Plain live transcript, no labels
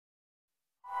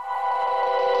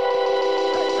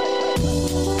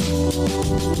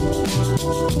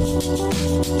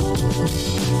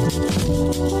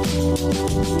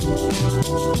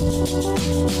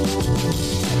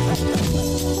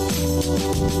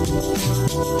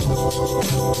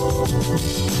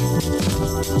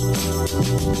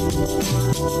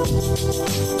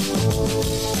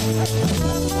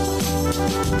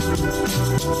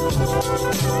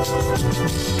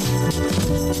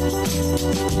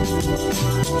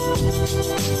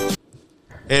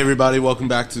Hey everybody, welcome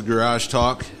back to Garage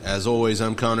Talk. As always,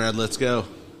 I'm Conrad. Let's go.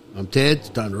 I'm Ted. It's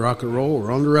time to rock and roll.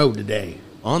 We're on the road today.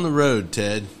 On the road,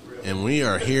 Ted, and we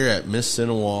are here at Miss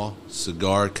Cinewall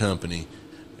Cigar Company,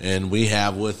 and we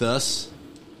have with us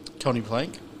Tony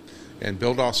Plank and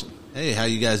Bill Dawson. Hey, how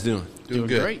you guys doing? Doing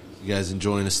good. Great. You guys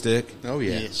enjoying a stick? Oh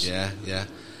yeah. Yes. Yeah.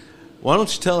 Why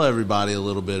don't you tell everybody a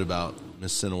little bit about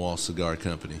Miss Cinewall Cigar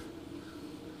Company?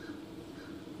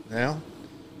 Well,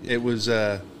 it was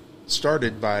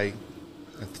started by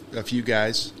a few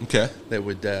guys that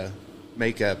would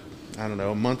make a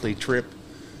monthly trip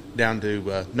down to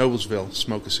Noblesville,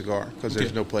 smoke a cigar, because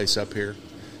there's no place up here.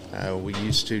 We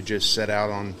used to just set out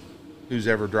on whose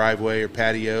ever driveway or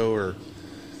patio or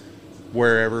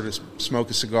wherever to smoke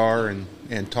a cigar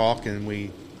and talk, and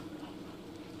we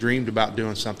dreamed about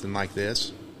doing something like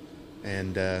this.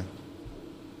 And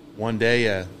one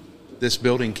day this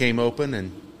building came open,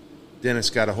 and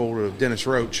Dennis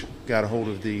Roach got a hold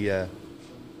of the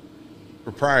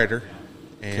proprietor,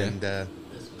 and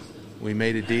we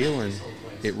made a deal, and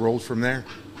it rolled from there.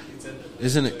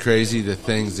 Isn't it crazy the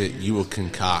things that you will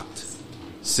concoct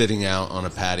sitting out on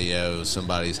a patio,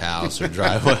 somebody's house or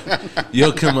driveway?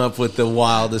 You'll come up with the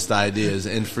wildest ideas,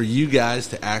 and for you guys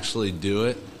to actually do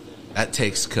it, that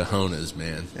takes cojones,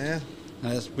 man. Yeah.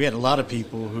 We had a lot of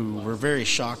people who were very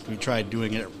shocked we tried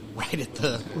doing it right at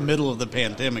the middle of the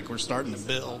pandemic. We're starting to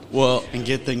build and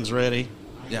get things ready.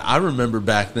 Yeah, I remember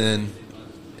back then,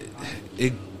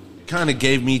 it kind of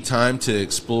gave me time to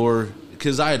explore,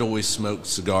 because I had always smoked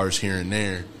cigars here and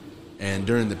there, and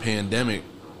during the pandemic,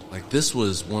 like, this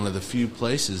was one of the few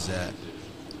places that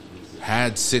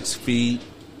had 6 feet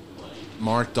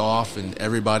marked off and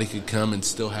everybody could come and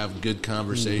still have good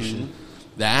conversation.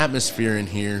 Mm-hmm. The atmosphere in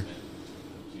here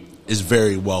is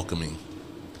very welcoming.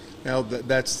 Now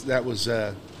that was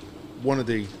one of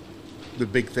the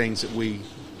big things that we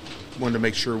wanted to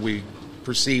make sure we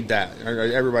perceived that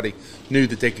everybody knew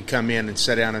that they could come in and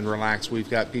sit down and relax. We've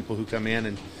got people who come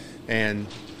in and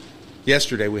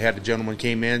yesterday we had a gentleman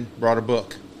came in, brought a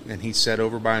book, and he sat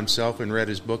over by himself and read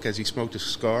his book as he smoked a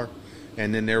cigar.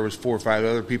 And then there was 4 or 5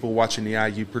 other people watching the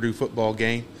IU Purdue football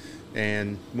game.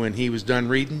 And when he was done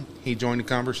reading, he joined the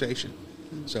conversation.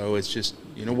 So it's just,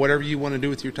 whatever you want to do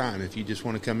with your time. If you just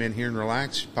want to come in here and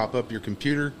relax, pop up your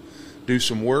computer, do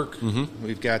some work. Mm-hmm.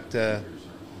 We've got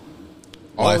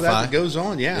all of that goes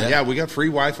on. Yeah, we got free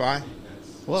Wi-Fi.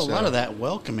 Well, a lot of that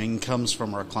welcoming comes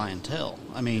from our clientele.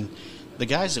 I mean, the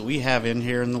guys that we have in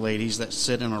here and the ladies that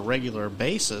sit on a regular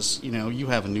basis, you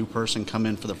have a new person come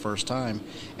in for the first time,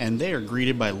 and they are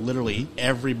greeted by literally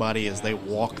everybody as they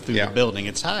walk through the building.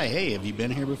 It's, hi, hey, have you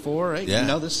been here before? Hey,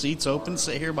 this seat's open,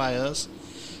 sit here by us.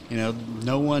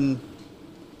 No one's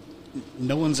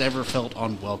ever felt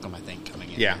unwelcome, I think,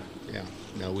 coming in. Yeah.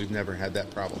 No, we've never had that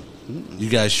problem. You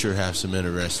guys sure have some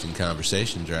interesting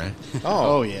conversations, right?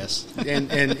 Oh yes.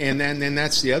 and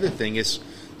that's the other thing is,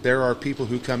 there are people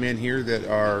who come in here that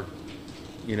are,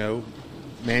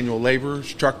 manual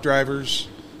laborers, truck drivers,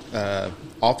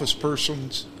 office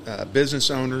persons, business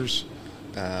owners.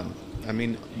 I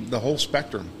mean, the whole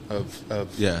spectrum of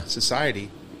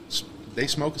society. They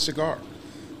smoke a cigar,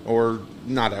 or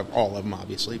not all of them,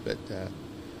 obviously, but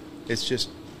it's just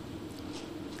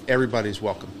everybody's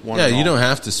welcome. You don't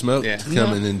have to smoke to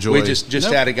come and enjoy. We just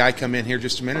had a guy come in here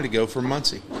just a minute ago from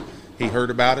Muncie. He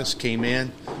heard about us, came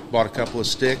in, bought a couple of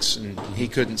sticks, and he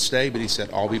couldn't stay, but he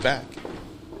said, I'll be back.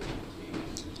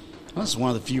 Well, this is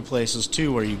one of the few places,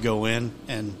 too, where you go in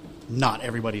and not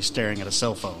everybody's staring at a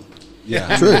cell phone.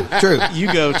 Yeah. True.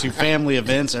 You go to family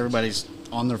events, everybody's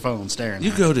on their phone staring.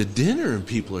 You go to dinner and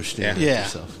people are staring at their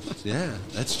cell phones. Yeah,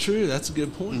 that's true. That's a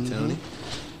good point, Tony.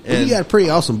 And you got a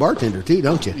pretty awesome bartender, too,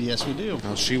 don't you? Yes, we do.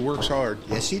 Oh, she works hard.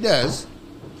 Yes, she does.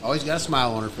 Always got a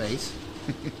smile on her face.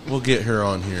 We'll get her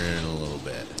on here in a little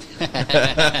bit.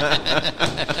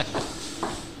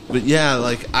 But yeah,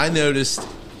 like, I noticed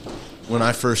when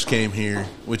I first came here,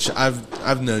 which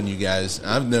I've known you guys.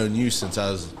 I've known you since I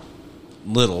was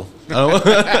little.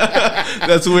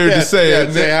 That's weird to say.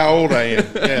 Yeah, say how old I am.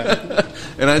 Yeah.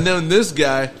 And I known this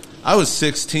guy. I was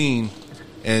 16,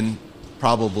 and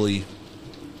probably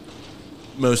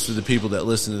most of the people that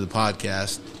listen to the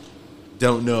podcast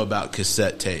don't know about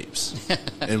cassette tapes.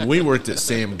 And we worked at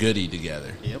Sam Goody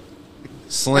together. Yep.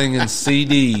 Slinging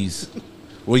CDs.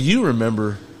 Well, you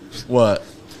remember what?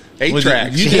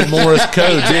 8-tracks. You did Morse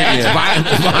code, didn't you?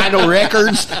 Vinyl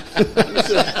records.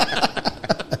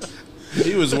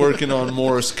 He was working on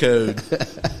Morse code. But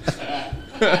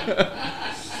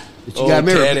you gotta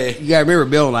remember,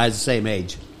 Bill and I is the same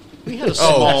age. We had a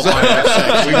small we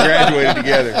graduated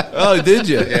together. Oh, did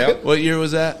you? Yeah. What year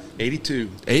was that?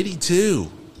 82.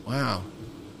 82. Wow.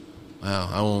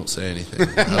 I won't say anything.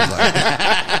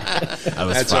 I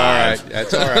was That's 5. all right.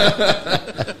 That's all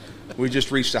right. We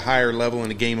just reached a higher level in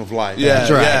the game of life. Yeah,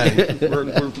 That's right.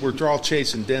 yeah. We're all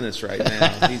chasing Dennis right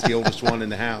now. He's the oldest one in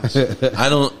the house.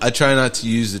 I try not to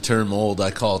use the term old. I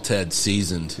call Ted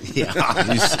seasoned. Yeah.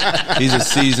 He's a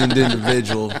seasoned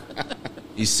individual.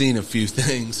 He's seen a few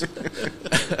things.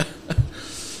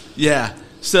 Yeah.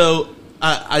 So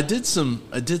I did some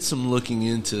looking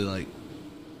into like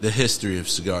the history of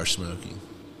cigar smoking,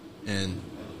 and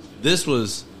this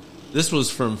was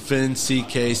from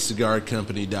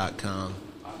FinnCKCigarCompany.com.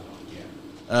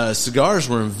 Cigars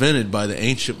were invented by the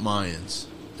ancient Mayans.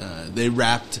 They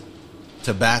wrapped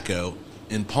tobacco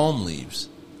in palm leaves.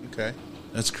 Okay.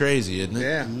 That's crazy, isn't it?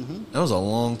 Yeah. Mm-hmm. That was a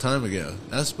long time ago.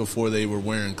 That's before they were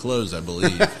wearing clothes, I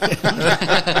believe.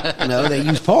 No, they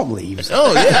use palm leaves.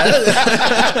 Oh, yeah.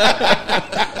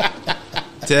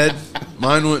 Ted,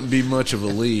 mine wouldn't be much of a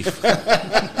leaf.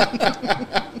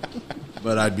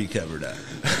 But I'd be covered up.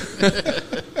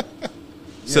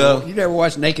 So You never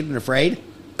watched Naked and Afraid?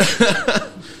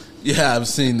 yeah, I've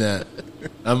seen that.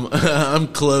 I'm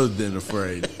clothed and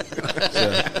afraid.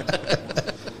 So.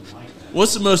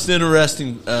 What's the most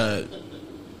interesting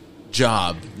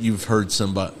job you've heard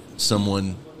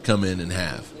someone come in and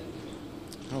have?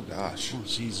 Oh, gosh. Oh,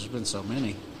 jeez, there's been so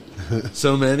many.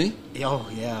 So many? Oh,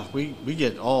 yeah. We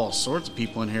get all sorts of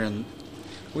people in here, and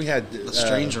We had a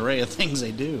strange array of things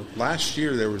they do. last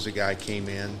year there was a guy came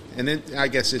in, and I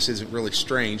guess this isn't really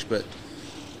strange, but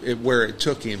where it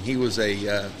took him, he was he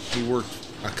worked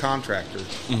a contractor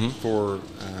for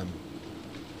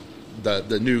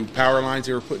the new power lines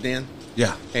they were putting in.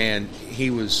 Yeah. And he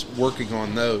was working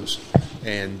on those,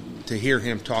 and to hear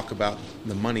him talk about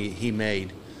the money he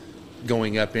made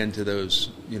going up into those,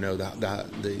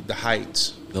 the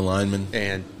heights. The lineman.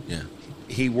 And yeah.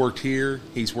 he worked here.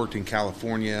 He's worked in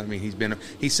California. I mean,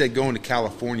 he said going to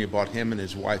California bought him and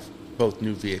his wife both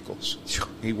new vehicles.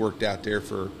 He worked out there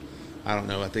for, I don't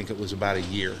know, I think it was about a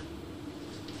year.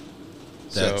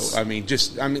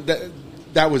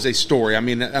 That was a story. I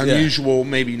mean, unusual,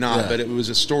 maybe not, but it was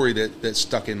a story that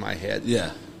stuck in my head.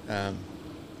 Yeah.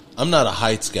 I'm not a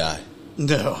heights guy.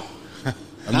 No.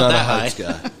 I'm not a heights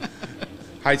guy.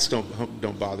 Heights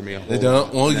don't bother me a whole They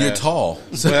don't? lot. Well, you're tall.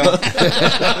 So Well,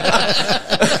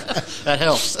 That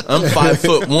helps. I'm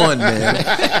 5'1",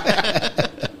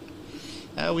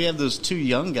 man. We have those two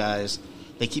young guys.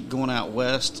 They keep going out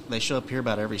west. They show up here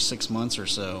about every 6 months or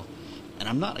so. And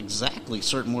I'm not exactly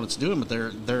certain what it's doing, but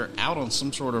they're out on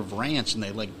some sort of ranch, and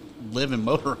they live in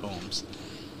motorhomes.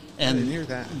 And I didn't hear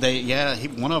that.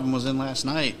 One of them was in last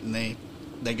night, and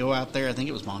they go out there. I think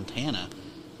it was Montana,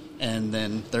 and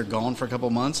then they're gone for a couple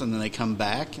months, and then they come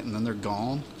back, and then they're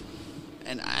gone.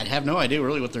 And I have no idea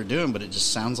really what they're doing, but it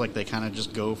just sounds like they kind of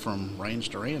just go from ranch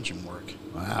to ranch and work.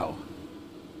 Wow.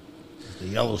 The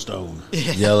Yellowstone.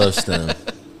 Yellowstone.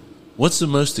 What's the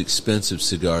most expensive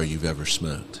cigar you've ever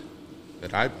smoked?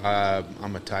 but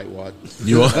I'm a tightwad.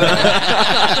 You are?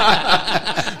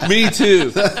 Me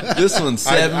too. This one's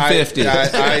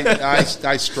 $7.50.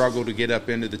 I struggle to get up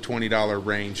into the $20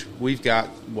 range. We've got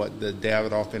the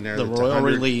Davidoff in there. The Royal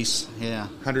Release, yeah,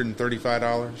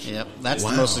 $135. Yep, that's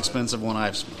the most expensive one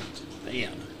I've smoked.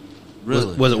 Damn.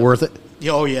 Really? Was it worth it?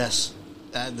 Oh yes,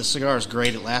 the cigar is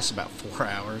great. It lasts about 4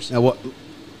 hours. Now what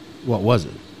was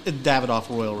it? Davidoff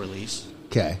Royal Release.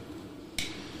 Okay.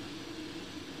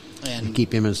 And You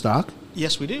keep him in stock?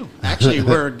 yes, we do. Actually,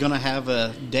 we're going to have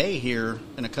a day here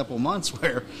in a couple of months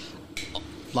where a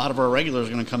lot of our regulars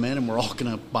are going to come in and we're all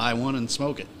going to buy one and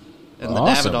smoke it. And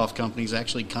Awesome. the Davidoff company is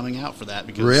actually coming out for that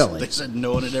because Really? they said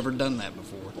no one had ever done that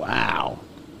before. Wow.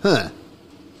 Huh.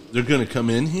 They're going to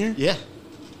come in here? Yeah.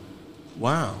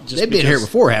 Wow. Just They've been here because-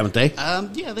 before, haven't they?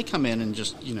 Yeah, they come in and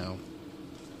just, the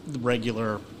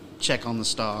regular check on the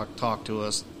stock, talk to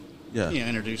us, Yeah.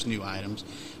 introduce new items.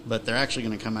 But they're actually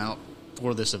going to come out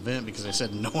for this event because they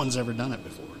said no one's ever done it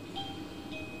before.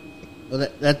 Well,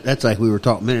 that's like we were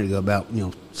talking a minute ago about,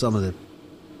 some of the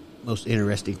most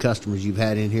interesting customers you've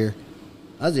had in here.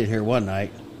 I was in here one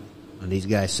night, and these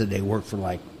guys said they work for,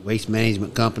 waste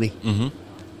management company. Mm-hmm.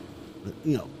 But,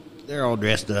 they're all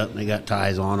dressed up and they got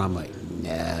ties on. I'm like,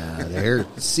 nah, they're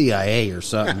CIA or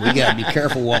something. We got to be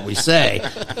careful what we say.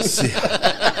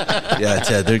 Yeah,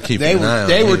 Ted, they're keeping an eye on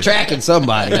you. They were tracking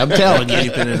somebody, I'm telling you.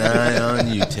 Keeping an eye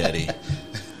on you, Teddy.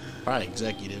 Probably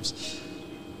executives.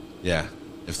 Yeah.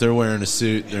 If they're wearing a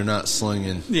suit, they're not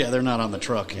slinging. Yeah, they're not on the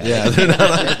truck. Yeah, they're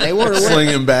not they weren't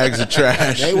slinging bags of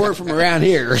trash. They weren't from around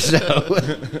here, so.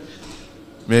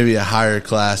 Maybe a higher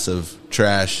class of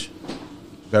trash,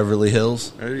 Beverly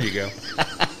Hills. There you go.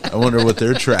 I wonder what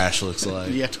their trash looks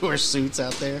like. You have to wear suits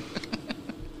out there.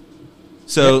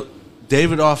 So,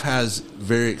 Davidoff has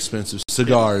very expensive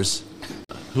cigars.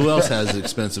 Who else has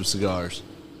expensive cigars?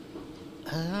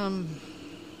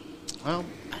 Well,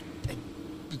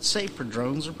 I'd say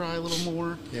Padrones are probably a little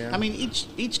more. Yeah. I mean,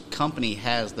 each company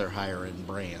has their higher end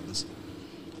brands.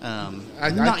 I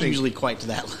Not think, usually quite to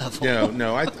that level.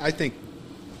 No. I think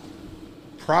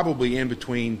probably in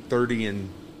between $30 and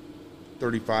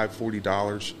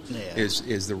 $35-$40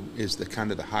 is the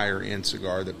kind of the higher end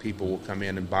cigar that people will come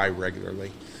in and buy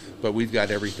regularly. But we've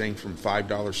got everything from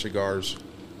 $5 cigars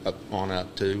up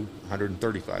to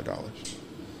 $135.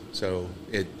 So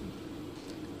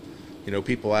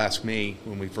people ask me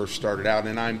when we first started out,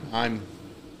 and I'm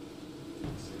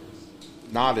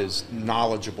not as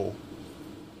knowledgeable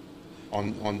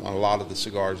on a lot of the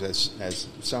cigars as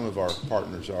some of our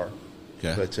partners are.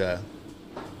 Okay. But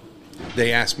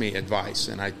they ask me advice,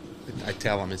 and I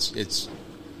tell them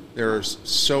there's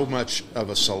so much of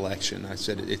a selection. I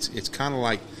said it's kind of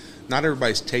like not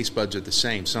everybody's taste buds are the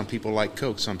same. Some people like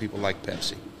Coke, some people like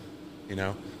Pepsi.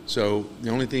 So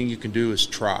the only thing you can do is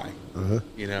try.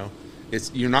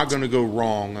 You're not going to go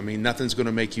wrong. I mean, nothing's going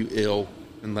to make you ill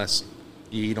unless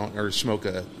you eat or smoke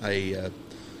a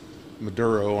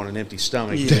Maduro on an empty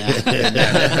stomach. Yeah. And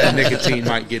that nicotine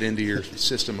might get into your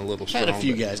system a little strong. Had a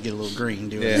few guys get a little green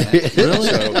doing Yeah. that. Really?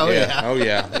 So, Oh, yeah.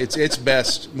 yeah. It's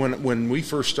best when we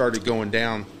first started going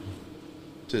down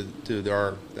to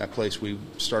that place we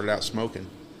started out smoking.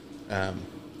 I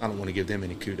don't want to give them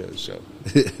any kudos. So,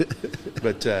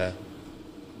 but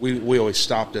we always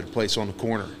stopped at a place on the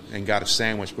corner and got a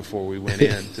sandwich before we went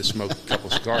in to smoke a couple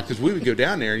of cigars, because we would go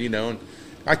down there, and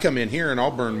I come in here and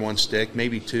I'll burn one stick,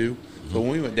 maybe two. But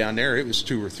when we went down there, it was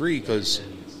 2 or 3 because,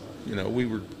 we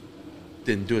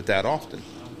didn't do it that often.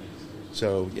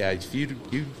 So, yeah, if you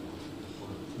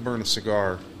burn a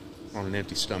cigar on an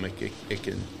empty stomach, it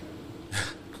can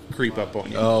creep up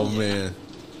on you. Oh, man.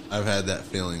 I've had that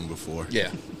feeling before. Yeah.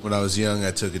 When I was young,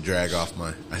 I took a drag off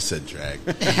I said drag.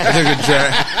 I took a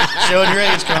drag. Showing your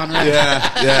age, Conrad.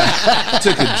 Yeah.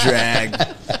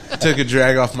 Took a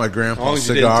drag off my grandpa's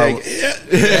cigar.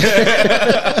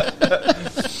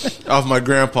 Off my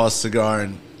grandpa's cigar,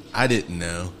 and I didn't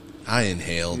know. I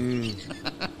inhaled.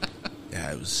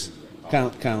 Yeah, it was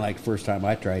Kind of like the first time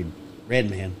I tried Red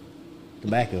Man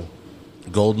tobacco.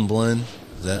 golden blend.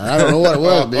 Is that? I don't know what it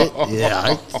was, but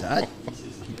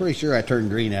I'm pretty sure I turned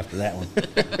green after that one.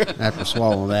 After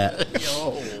swallowing that.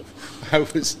 I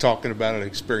was talking about an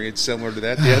experience similar to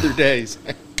that the other days.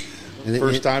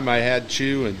 First time I had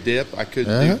chew and dip, I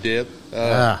couldn't do dip.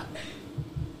 Yeah,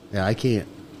 I can't.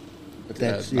 But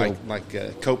That's, like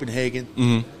Copenhagen.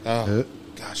 Mm-hmm. Oh,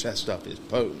 gosh, that stuff is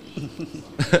potent.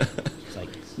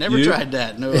 Never tried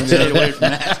that. No, stayed away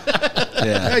from that.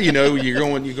 Yeah. You're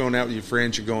going out with your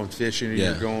friends, you're going fishing, or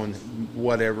Yeah. you're going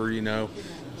whatever,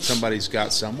 Somebody's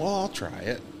got some. Well, I'll try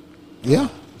it. Yeah.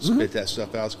 Spit that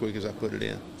stuff out as quick as I put it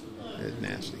in. It's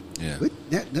nasty. Yeah.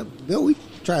 Bill, we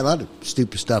tried a lot of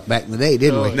stupid stuff back in the day,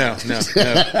 didn't we?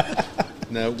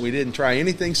 No, we didn't try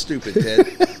anything stupid, Ted.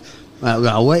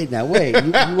 Now, wait. You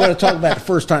want to talk about the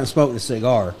first time smoking a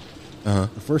cigar. Uh-huh.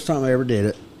 The first time I ever did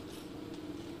it,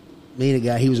 me and a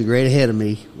guy, he was a grade ahead of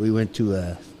me, we went to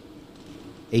a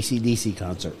AC/DC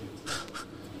concert.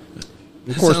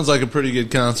 It sounds like a pretty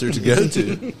good concert to go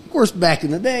to. Of course, back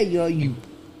in the day,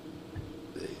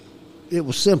 it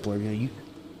was simpler. You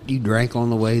drank on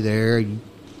the way there, you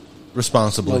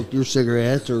Responsibly. smoked your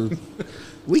cigarettes, or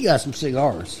we got some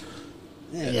cigars.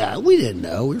 Yeah, we didn't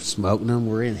know. We were smoking them,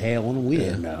 we were inhaling them, we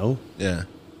didn't know. Yeah.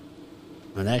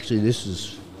 And actually,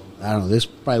 this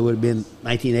probably would have been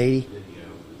 1980.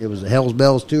 It was the Hell's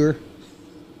Bells tour.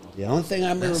 The only thing I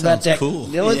remember about that, cool.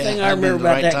 the only thing I remember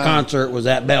about that concert was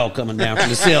that bell coming down from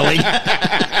the ceiling.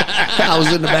 I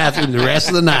was in the bathroom the rest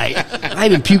of the night. I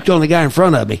even puked on the guy in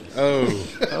front of me. Oh.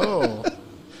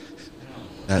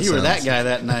 That You were that sounds- guy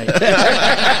that night.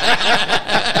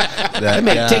 That I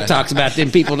make guy. TikToks about them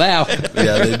people now.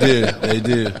 Yeah,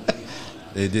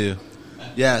 they do.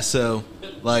 Yeah, so,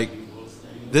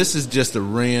 this is just a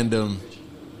random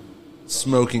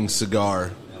smoking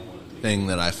cigar thing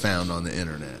that I found on the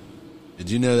internet. Did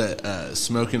you know that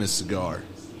smoking a cigar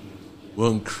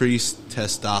will increase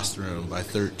testosterone by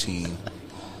 13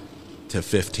 to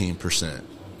 15%?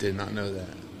 Did not know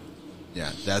that.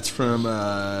 Yeah, that's from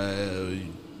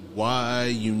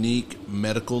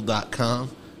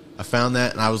yuniquemedical.com. I found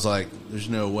that, and I was like, there's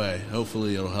no way.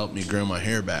 Hopefully it'll help me grow my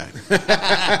hair back.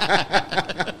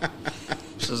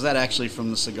 So is that actually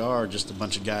from the cigar, or just a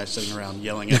bunch of guys sitting around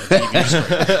yelling at the TV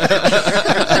screen?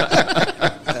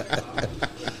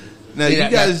 Now, you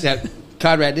guys...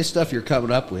 Conrad, this stuff you're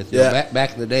coming up with, Yeah. you know,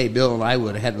 back in the day, Bill and I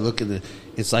would have had to look in the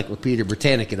Encyclopedia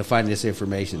Britannica to find this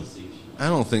information. I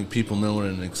don't think people know what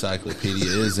an encyclopedia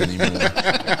is anymore.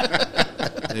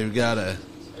 They've got a...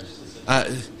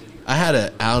 I had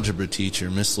an algebra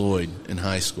teacher, Miss Lloyd, in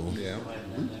high school. Yeah.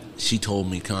 She told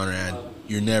me, Conrad,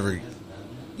 you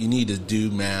need to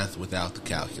do math without the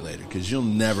calculator because you'll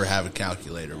never have a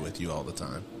calculator with you all the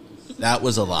time. That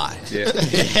was a lie. Yeah.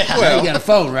 Well, you got a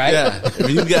phone, right? Yeah,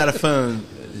 you got a phone.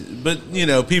 But,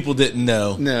 people didn't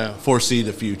foresee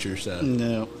the future. So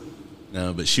No.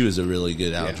 but she was a really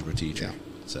good algebra teacher. Yeah.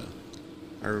 So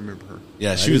I remember her.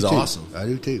 yeah, she was awesome. I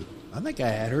do too. I think I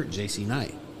had her at JC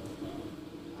Knight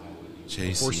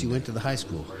before she went to the high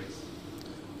school.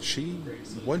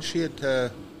 Wasn't she at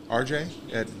RJ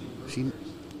at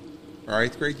our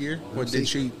 8th grade year? What did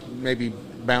she maybe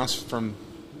bounce from?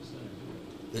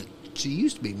 She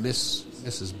used to be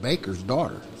Mrs. Baker's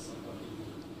daughter.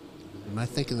 Am I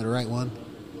thinking of the right one?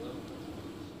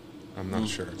 I'm not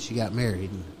sure. She got married.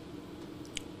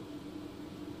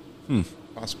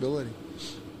 Possibility.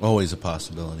 Always a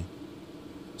possibility.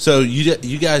 So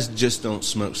you guys just don't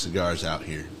smoke cigars out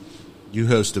here. You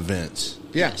host events.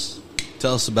 Yes.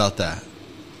 Tell us about that.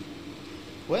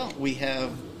 Well, we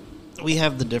have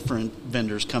the different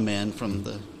vendors come in from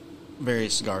the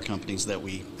various cigar companies that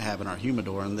we have in our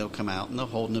humidor, and they'll come out and they'll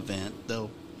hold an event.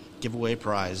 They'll give away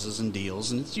prizes and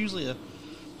deals, and it's usually a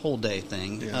whole day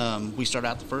thing. Yeah. We start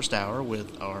out the first hour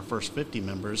with our first 50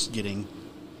 members getting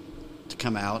to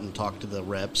come out and talk to the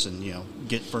reps and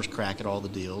get first crack at all the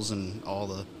deals and all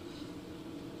the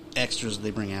extras they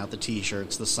bring out, the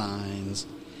T-shirts, the signs.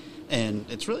 And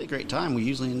it's really a great time. We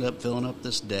usually end up filling up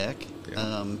this deck.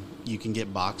 Yeah. You can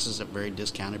get boxes at very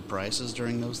discounted prices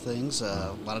during those things.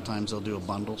 A lot of times they'll do a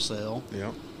bundle sale.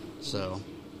 Yeah. So,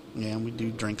 yeah, we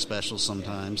do drink specials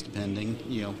sometimes, depending.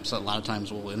 So a lot of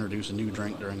times we'll introduce a new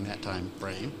drink during that time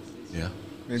frame. Yeah.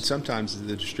 And sometimes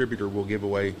the distributor will give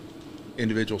away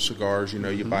individual cigars.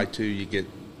 You buy 2, you get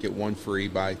one free.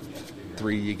 Buy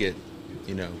 3, you get,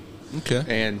 Okay.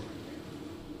 And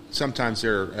sometimes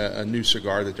they're a new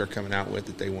cigar that they're coming out with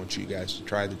that they want you guys to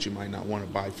try that you might not want to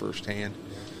buy firsthand.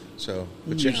 So,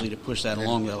 but usually to push that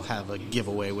along, they'll have a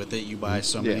giveaway with it. You buy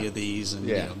so many Yeah. of these, and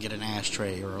Yeah. get an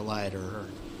ashtray or a lighter, or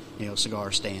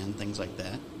cigar stand, things like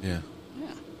that. Yeah.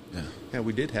 Yeah. Yeah. Yeah,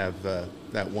 we did have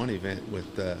that one event with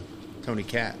Tony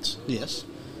Katz. Yes.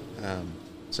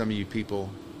 Some of you people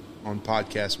on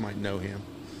podcasts might know him.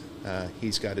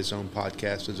 He's got his own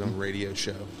podcast, his own radio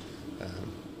show.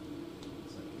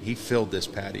 He filled this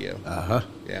patio. Uh-huh.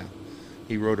 Yeah.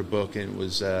 He wrote a book, and it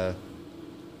was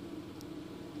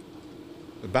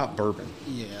about bourbon.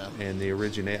 Yeah. And the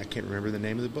I can't remember the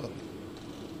name of the book.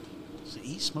 Is it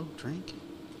Eat, Smoke, Drink?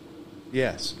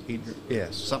 Yes.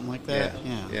 Yes. Something like that?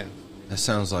 Yeah. Yeah. That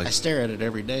sounds like I stare at it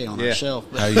every day on our Yeah. shelf.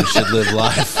 how you should live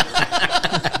life.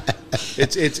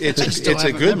 It's a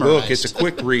haven't good book. memorized. It's a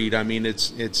quick read. I mean,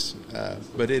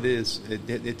 but it is.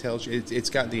 It tells you. It's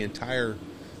got the entire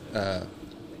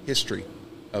history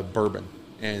of bourbon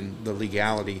and the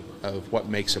legality of what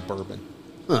makes a bourbon.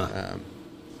 Huh.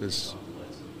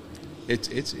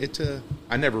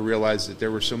 I never realized that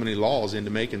there were so many laws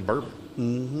into making bourbon.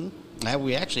 Mm-hmm.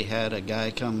 We actually had a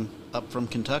guy come up from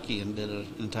Kentucky and did an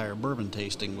entire bourbon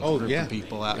tasting with a group of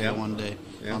people out here one day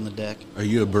on the deck. Are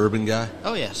you a bourbon guy?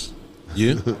 Oh, yes.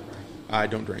 You? I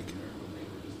don't drink.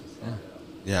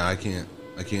 Yeah, I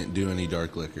can't do any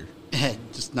dark liquor.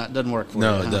 Just doesn't work for you.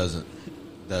 No, huh? it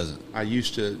doesn't. I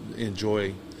used to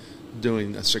enjoy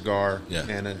doing a cigar Yeah.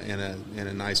 and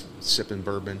a nice sipping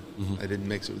bourbon. Mm-hmm. I didn't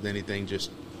mix it with anything. Just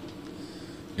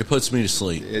It puts me to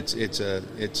sleep. it's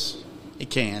It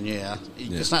can, yeah.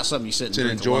 It's not something you sit and an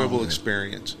drink enjoyable alone.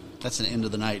 experience. That's an end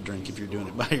of the night drink if you're doing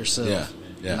it by yourself.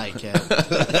 Yeah. Nightcap.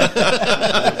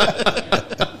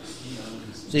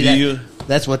 See,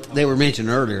 that's what they were mentioning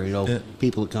earlier. Yeah.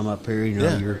 People that come up here,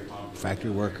 Yeah. your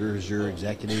factory workers, your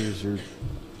executives, your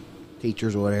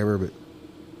teachers, or whatever. But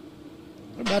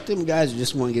what about them guys who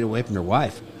just want to get away from their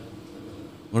wife?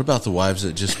 What about the wives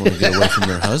that just want to get away from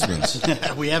their husbands?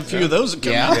 We have a few of those that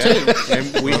come out, too.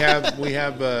 And we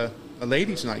have a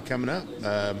ladies' night coming up.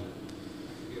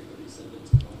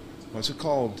 What's it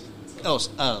called?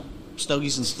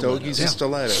 Stogies and Stilettos. Stogies and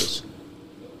Stilettos.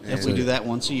 Yep, we do that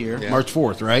once a year. Yeah. March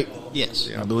 4th, right? Yes.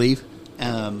 I believe.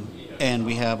 And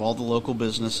we have all the local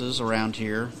businesses around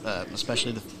here,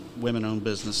 especially the women-owned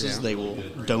businesses. Yeah. They will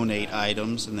donate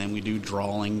items, and then we do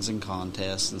drawings and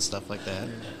contests and stuff like that.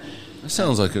 That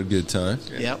sounds like a good time.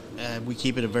 Yep. We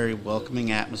keep it a very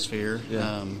welcoming atmosphere.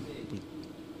 Yeah.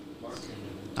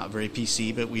 Not very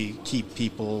PC, but we keep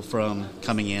people from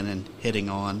coming in and hitting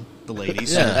on the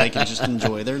ladies Yeah. so they can just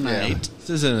enjoy their night. This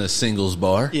isn't a singles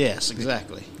bar. Yes,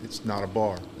 exactly. It's not a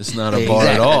bar. It's not a bar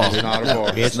at all. It's not a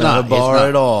bar. It's not a bar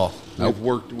at all.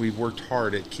 We've worked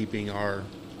hard at keeping our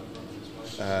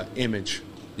image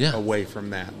away from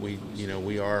that. We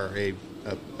are a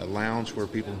lounge where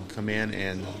people can come in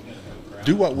and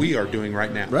do what we are doing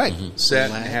right now. Right. Sit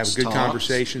Relax, and have a good talk.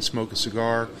 conversation, smoke a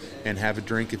cigar, and have a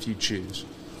drink if you choose.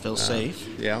 Feel safe.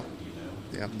 Yeah.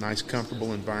 Nice,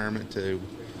 comfortable environment to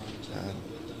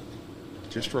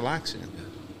just relax in.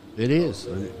 It is.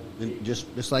 And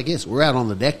just like this, we're out on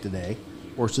the deck today.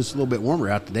 Of course, it's a little bit warmer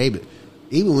out today, but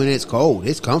even when it's cold,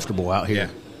 it's comfortable out here.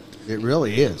 Yeah. It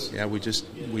really is. Yeah, we used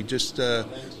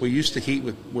to heat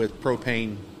with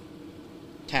propane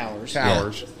Towers.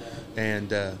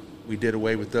 and we did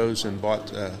away with those and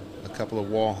bought a couple of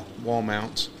wall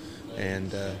mounts,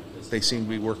 and they seem to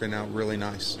be working out really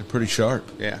nice. They're pretty sharp.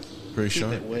 Yeah, Pretty Keep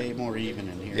sharp. it way more even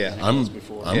in here Yeah. than it was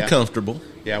before. I'm comfortable.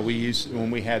 yeah.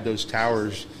 When we had those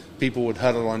towers, people would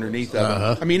huddle underneath of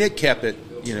Uh-huh. them. I mean, it kept it.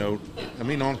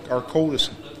 On our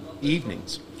coldest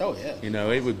evenings, Oh, yeah.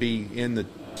 it would be in the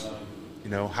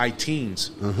high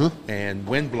teens and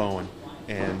wind blowing,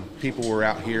 and people were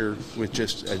out here with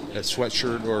just a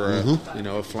sweatshirt or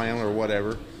a flannel or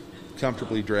whatever,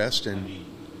 comfortably dressed, and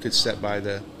could sit by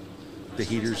the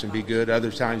heaters and be good.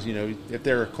 Other times, if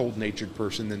they're a cold-natured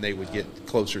person, then they would get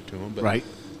closer to them. But Right.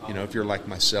 if you're like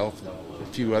myself and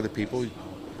a few other people,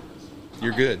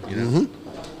 you're good.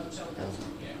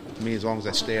 Me, as long as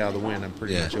I stay out of the wind, I'm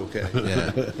pretty much okay.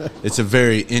 Yeah. It's a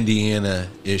very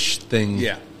Indiana-ish thing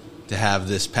Yeah. to have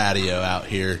this patio out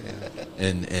here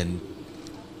and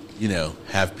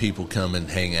have people come and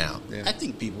hang out. Yeah. I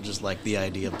think people just like the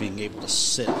idea of being able to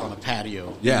sit on a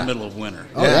patio Yeah. in the middle of winter.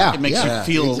 Oh, yeah. It makes Yeah. you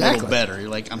feel a Exactly. little better. You're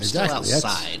like, I'm Exactly. still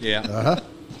That's- outside. Yeah.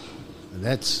 And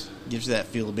that's Gives you that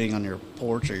feel of being on your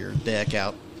porch or your deck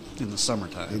out in the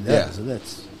summertime. it does. And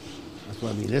that's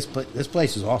what I mean. This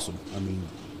place is awesome. I mean,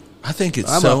 I think it's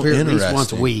I'm so up here at interesting. least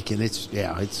once a week, and it's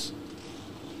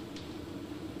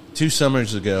 2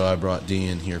 summers ago, I brought Dee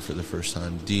in here for the first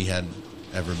time. Dee hadn't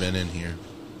ever been in here.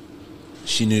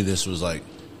 She knew this was like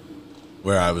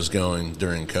where I was going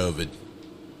during COVID,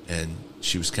 and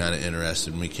she was kind of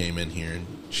interested. And we came in here, and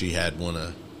she had one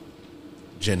of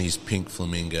Jenny's pink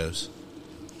flamingos.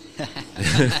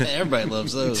 Everybody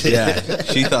loves those. Yeah,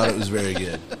 she thought it was very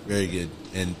good, very good.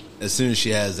 And as soon as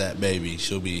she has that baby,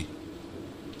 she'll be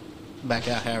Back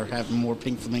out here having more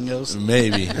pink flamingos.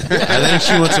 maybe. I think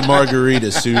she wants a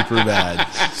margarita super bad,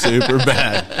 super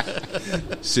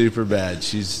bad.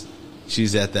 She's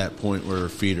at that point where her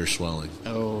feet are swelling.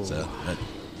 Oh, So, fun.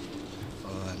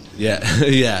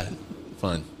 yeah,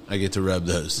 fun. I get to rub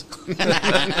those.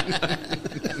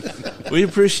 We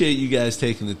appreciate you guys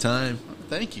taking the time.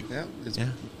 Thank you. Yeah, it's Yeah.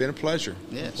 been a pleasure.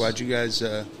 Yes. Glad you guys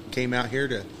came out here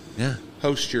to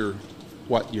host your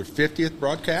 50th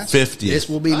broadcast? 50th. this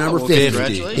will be number well, 50.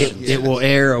 congratulations. It will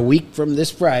air a week from this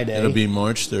Friday. It'll be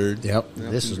March 3rd. Yep. Yeah,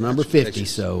 This is number 50. congratulations.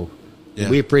 So Yeah.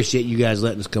 we appreciate you guys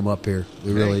letting us come up here.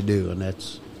 We really do, and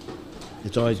it's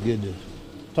always good to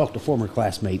talk to former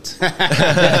classmates.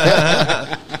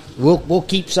 We'll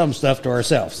keep some stuff to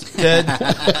ourselves. Ted,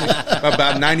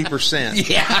 About 90%.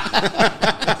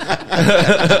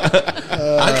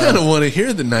 I kind of want to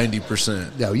hear the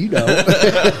 90%. No, you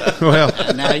don't. Well,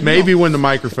 Now you maybe when the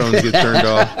microphones get turned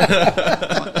off.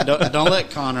 Don't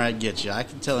let Conrad get you. I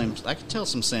can tell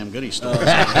some Sam Goody stories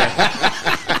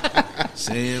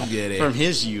Sam, get from it.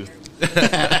 his youth.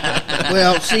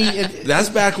 Well, see, That's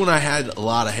back when I had a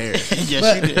lot of hair.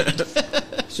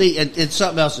 Yes, you did. and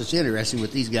something else that's interesting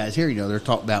with these guys here. They're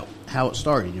talking about how it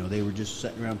started. They were just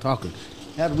sitting around talking.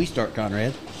 How did we start,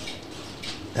 Conrad?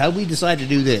 How did we decide to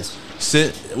do this?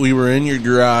 We were in your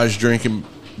garage drinking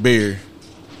beer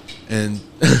and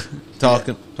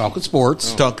talking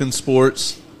sports,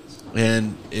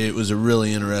 and it was a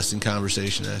really interesting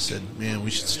conversation. I said, man,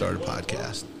 we should start a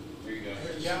podcast.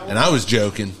 And I was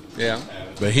joking, Yeah.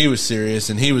 but he was serious,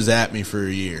 and he was at me for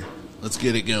a year. Let's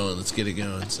get it going.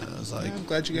 So I was like, I'm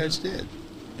glad you guys did.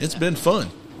 it's been fun.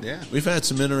 Yeah. We've had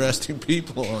some interesting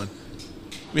people on.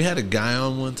 We had a guy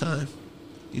on one time.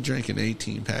 He drank an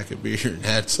 18-pack of beer and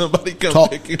had somebody come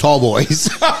pick him. Tall boys.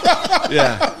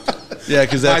 Yeah. Yeah,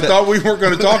 because I thought we weren't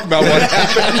going to talk about what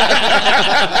happened.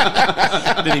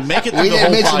 Did he make it through We the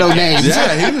didn't whole mention no podcast? names.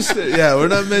 Yeah, he was. Yeah, we're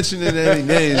not mentioning any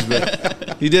names,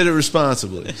 but he did it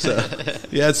responsibly. So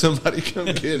he had somebody come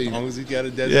get As him. long as he's got a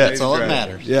designated Yeah. That's all that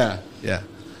driver. matters. Yeah, yeah.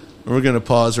 We're going to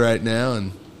pause right now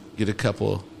and get a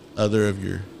couple other of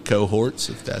your cohorts,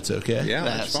 if that's okay. Yeah,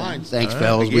 that's That fine. sounds- Thanks, All right.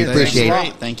 fellas. We Again, appreciate thanks a it.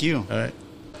 lot. Thank you. All right.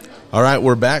 All right,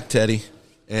 we're back, Teddy,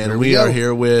 and Here we we are go.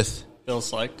 here with Bill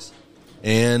Sykes.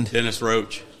 and Dennis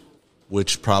Roach.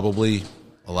 which probably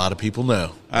a lot of people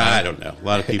know. I don't know. A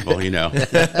lot of people, you know.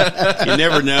 You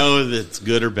never know if it's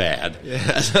good or bad.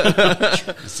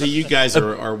 See, you guys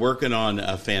are working on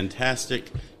a fantastic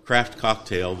craft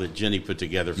cocktail that Jenny put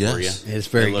together for Yes. you. It's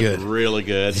very It looked good. really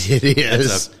good. It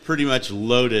is. It's a pretty much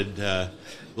loaded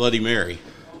Bloody Mary.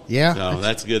 Yeah, So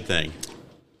that's a good thing.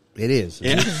 it is.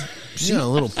 Yeah. You got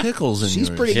little pickles in She's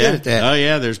yours. pretty Yeah. good at that. Oh,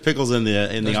 yeah. There's pickles in the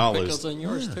There's olives. pickles in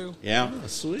yours, too. Yeah. Oh,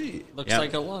 sweet. Looks Yeah.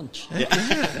 like a lunch. Yeah,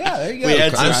 there you go. We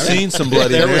had I've some- seen some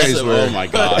Bloody There was Marys some- where oh my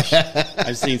gosh!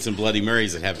 I've seen some Bloody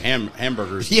Marys that have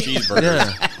hamburgers, and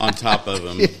cheeseburgers on top of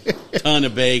them, ton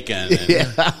of bacon. And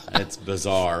Yeah. it's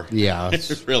bizarre. Yeah.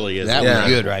 It really is. That Yeah.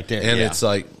 was good right there. and Yeah. it's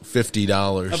like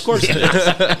 $50. Of course it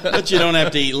is, but you don't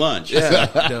have to eat lunch. Yeah,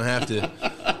 don't have to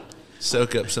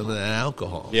soak up some of that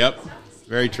alcohol. Yep,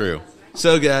 very true.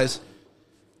 So, guys,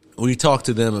 we talked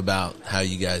to them about how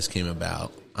you guys came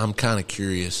about. I'm kind of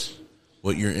curious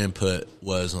what your input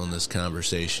was on this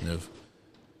conversation of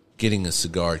getting a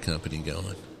cigar company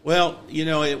going. Well, you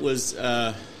know, it was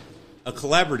a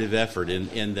collaborative effort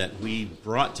in that we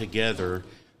brought together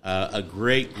a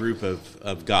great group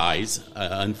of guys.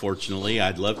 Unfortunately,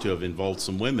 I'd love to have involved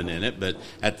some women in it, but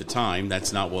at the time,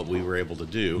 that's not what we were able to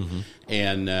do. Mm-hmm.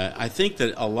 And I think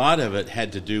that a lot of it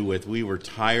had to do with we were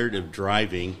tired of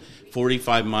driving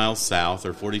 45 miles south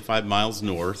or 45 miles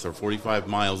north or 45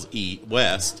 miles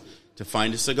west to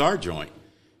find a cigar joint.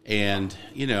 And,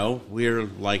 you know, we're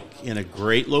like in a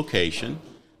great location.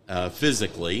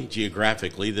 Physically,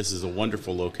 geographically, this is a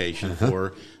wonderful location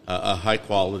for a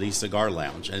high-quality cigar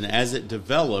lounge. And as it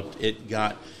developed,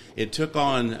 it took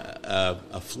on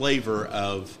a flavor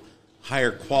of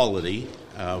higher quality.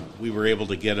 We were able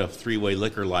to get a 3-way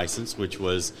liquor license, which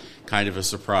was kind of a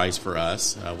surprise for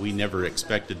us. We never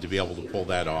expected to be able to pull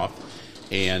that off.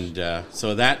 And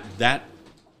so that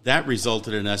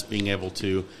resulted in us being able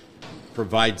to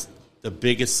provide the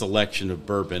biggest selection of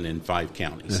bourbon in 5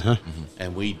 counties.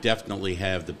 And we definitely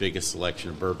have the biggest selection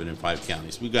of bourbon in 5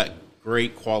 counties. We've got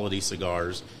great quality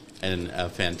cigars and a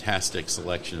fantastic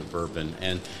selection of bourbon.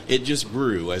 And it just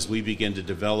grew as we began to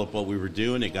develop what we were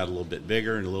doing. It got a little bit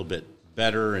bigger and a little bit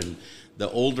better. And the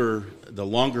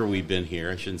longer we've been here,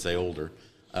 I shouldn't say older,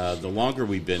 the longer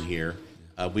we've been here,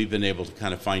 we've been able to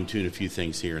kind of fine-tune a few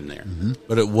things here and there.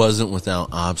 But it wasn't without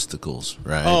obstacles,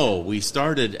 right? Oh, we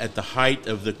started at the height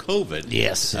of the COVID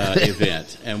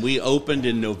event, and we opened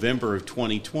in November of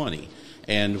 2020.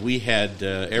 And we had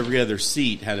every other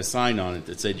seat had a sign on it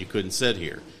that said you couldn't sit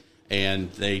here.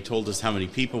 And they told us how many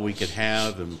people we could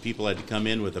have, and people had to come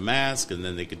in with a mask, and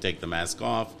then they could take the mask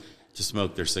off to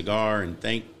smoke their cigar. And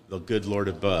thank the good Lord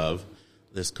above,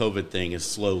 this COVID thing has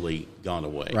slowly gone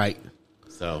away. Right.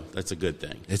 So that's a good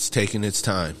thing. It's taken its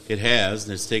time. It has,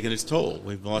 and it's taken its toll.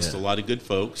 We've lost a lot of good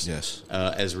folks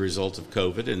as a result of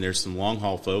COVID, and there's some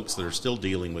long-haul folks that are still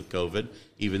dealing with COVID,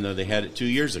 even though they had it 2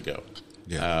 years ago.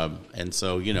 Yeah. And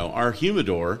so, you know, our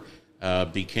humidor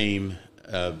became,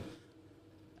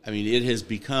 it has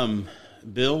become,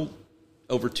 Bill,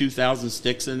 over 2,000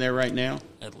 sticks in there right now.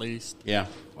 At least. Yeah.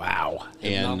 Wow.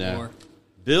 If And not more.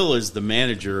 Bill is the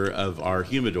manager of our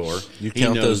humidor. You He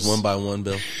count knows- those one by one,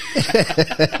 Bill?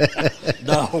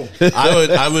 No.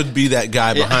 I would be that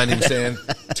guy behind him saying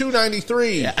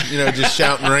 293. You know, just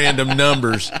shouting random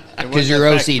numbers. Because you're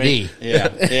OCD. Yeah.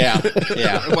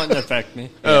 It wouldn't affect me.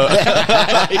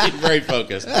 He's very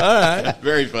focused. All right,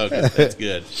 very focused. That's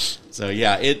good. So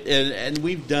yeah, and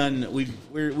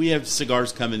we have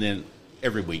cigars coming in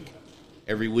every week.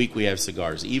 Every week we have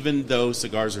cigars, even though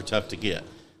cigars are tough to get.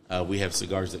 We have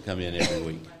cigars that come in every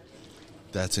week.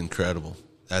 That's incredible.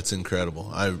 That's incredible.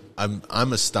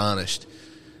 I'm astonished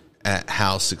at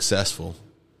how successful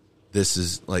this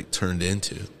is like turned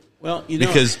into. Well, you know,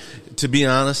 because to be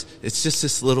honest, it's just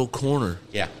this little corner.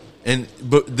 Yeah.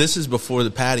 But this is before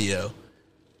the patio.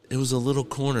 It was a little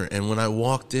corner, and when I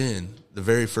walked in the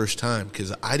very first time,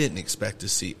 because I didn't expect to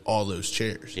see all those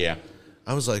chairs. Yeah.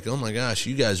 I was like, oh my gosh,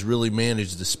 you guys really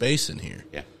managed the space in here.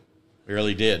 Yeah, we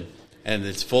really did. And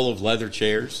it's full of leather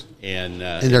chairs, and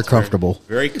they're it's comfortable.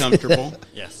 Very comfortable.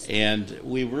 Yes. And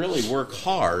we really work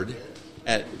hard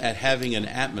at having an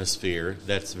atmosphere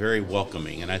that's very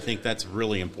welcoming, and I think that's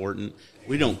really important.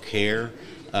 We don't care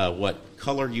what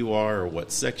color you are or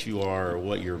what sex you are or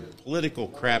what your political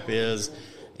crap is.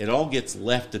 It all gets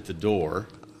left at the door.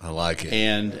 I like it.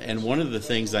 And one of the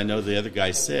things I know the other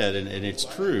guy said, and it's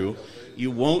true,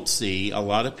 you won't see a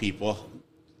lot of people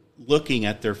looking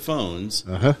at their phones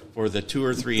for the 2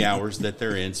 or 3 hours that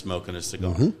they're in smoking a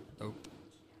cigar.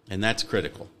 And that's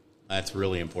critical. That's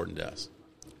really important to us.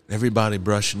 Everybody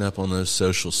brushing up on those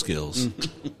social skills.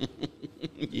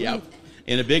 Yeah,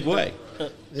 in a big way.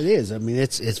 It is. I mean,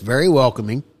 it's very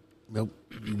welcoming.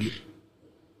 You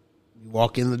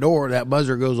walk in the door, that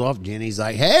buzzer goes off. Jenny's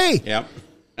like, "Hey." Yep.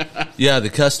 Yeah, the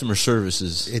customer service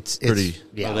is pretty.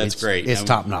 Yeah, that's great. It's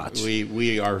top notch.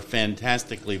 We are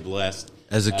fantastically blessed.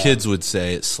 As the kids would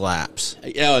say, it slaps.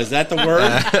 Yeah, is that the word?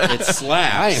 It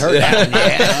slaps. I ain't heard that one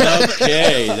yet.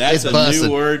 Okay, that's It's a bussin'.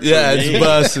 new word for Yeah, me. it's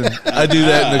bussing. I do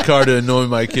that in the car to annoy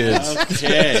my kids.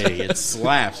 Okay, it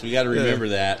slaps. We got to remember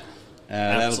that.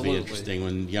 That'll be Absolutely. interesting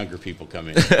when younger people come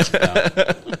in.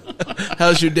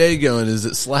 How's your day going? Is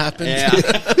it slapping?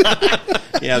 Yeah.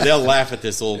 Yeah, they'll laugh at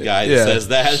this old guy that says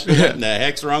that. What in the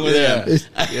heck's wrong with him?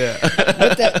 Yeah.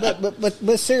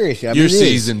 But seriously, I mean, You're it is.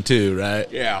 seasoned too, right?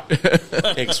 Yeah.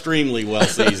 Extremely well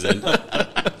seasoned.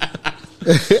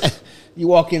 You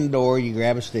walk in the door, you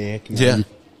grab a stick, you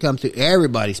come to.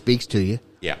 Everybody speaks to you.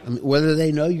 Yeah. I mean, whether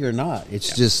they know you or not.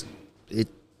 It's just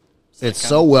it's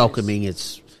so welcoming.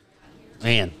 It's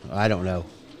man, I don't know.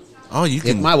 Oh, you If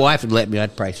can my wife would let me,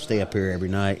 I'd probably stay up here every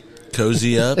night.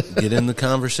 cozy up, get in the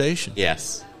conversation.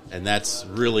 Yes. And that's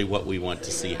really what we want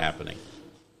to see happening.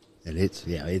 And it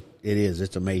is.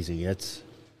 It's amazing.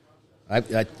 I've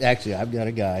got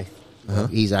a guy.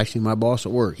 He's actually my boss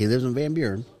at work. He lives in Van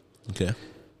Buren. Okay.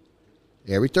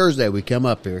 Every Thursday we come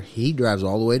up here. He drives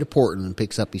all the way to Portland and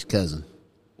picks up his cousin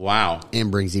Wow.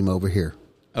 and brings him over here.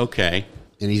 Okay.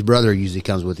 And his brother usually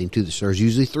comes with him too. So there's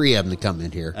usually 3 of them that come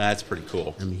in here. That's pretty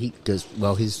cool. I mean,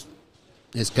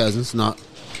 his cousin's not.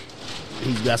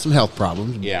 He's got some health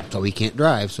problems. Yeah. So he can't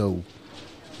drive. So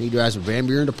he drives from Van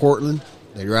Buren to Portland.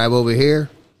 They drive over here.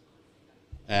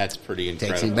 That's pretty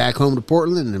incredible. Takes him back home to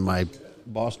Portland, and then my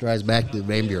boss drives back to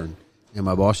Van Buren. And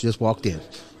my boss just walked in.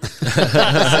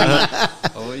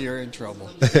 Oh, you're in trouble.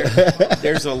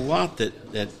 There's a lot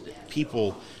that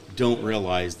people don't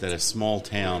realize that a small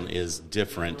town is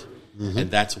different,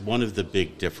 and that's one of the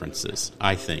big differences,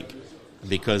 I think.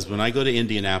 Because when I go to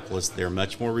Indianapolis, they're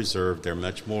much more reserved. They're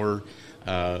much more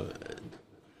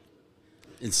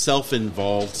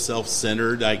self-involved,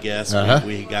 self-centered, I guess.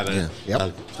 We got a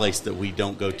place that we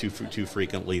don't go to too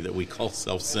frequently that we call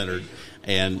self-centered,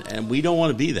 and we don't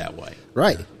want to be that way.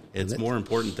 Right. It's more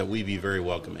important that we be very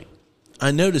welcoming.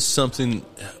 I noticed something.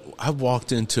 I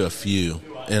walked into a few,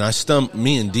 and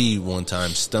me and Dee one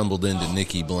time stumbled into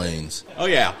Nikki Blaine's. Oh,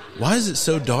 yeah. Why is it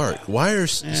so dark? Why are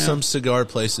some cigar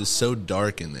places so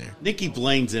dark in there? Nikki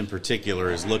Blaine's in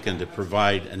particular is looking to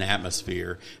provide an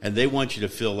atmosphere, and they want you to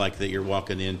feel like that you're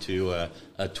walking into a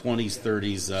 20s,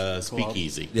 30s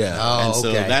speakeasy. Yeah. And so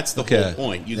okay. that's the whole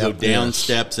point. You go down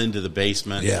steps into the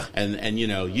basement, and you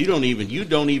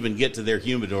don't even get to their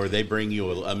humidor. They bring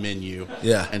you a menu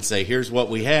and say, here's what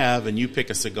we have, and you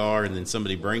pick a cigar, and then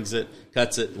somebody brings it,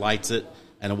 cuts it, lights it,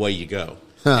 and away you go.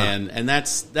 And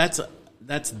that's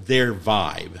their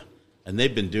vibe, and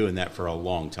they've been doing that for a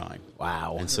long time.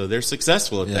 Wow. And so they're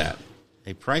successful at that.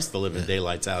 They price the living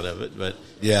daylights out of it, but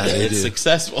they it's do.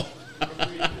 successful.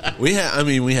 We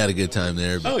had a good time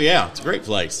there. Oh yeah, it's a great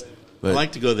place. I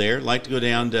like to go there. Like to go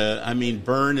down to.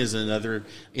 Bern is another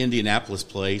Indianapolis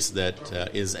place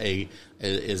that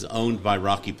is owned by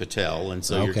Rocky Patel, and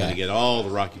so you're going to get all the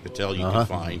Rocky Patel you can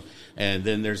find. And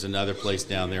then there's another place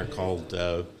down there called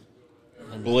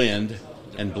Blend,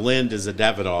 and Blend is a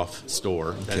Davidoff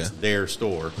store. That's their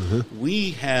store.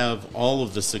 We have all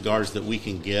of the cigars that we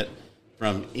can get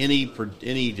from any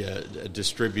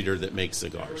distributor that makes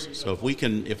cigars. So if we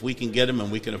can get them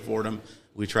and we can afford them,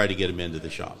 we try to get them into the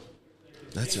shop.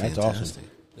 That's awesome. fantastic.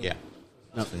 Yeah.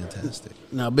 Fantastic.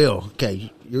 Now, Bill,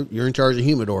 okay, you're in charge of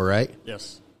humidor, right?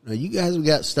 Yes, Now, you guys have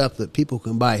got stuff that people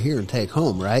can buy here and take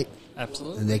home, right?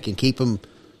 absolutely. And they can keep them,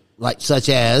 such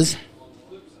as.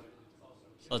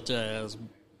 Give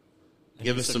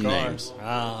us some cigar. names.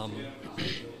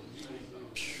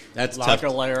 That's La tough.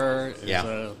 Galera is Yeah.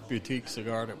 a boutique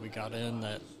cigar that we got in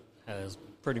that has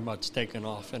pretty much taken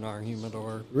off in our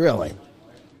humidor. Really?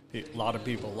 A lot of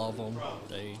people love them.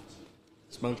 They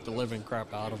smoke the living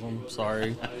crap out of them.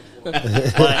 Sorry.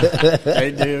 But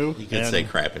they do. You can say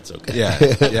crap, it's okay.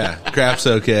 Yeah. Crap's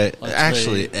okay.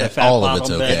 Actually, the fat all of it's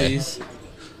bottom okay. Betties.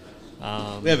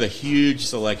 We have a huge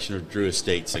selection of Drew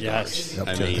Estate cigars. Yes.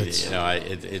 I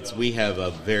mean, we have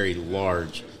a very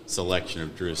large selection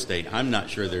of Drew Estate. I'm not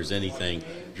sure there's anything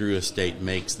Drew Estate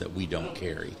makes that we don't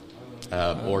carry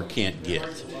or can't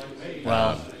get.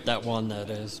 Well, that one that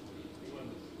is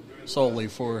solely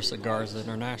for Cigars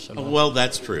International. Well,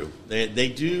 that's true. They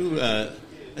do,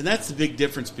 and that's the big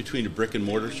difference between a brick and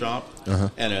mortar shop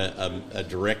and a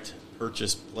direct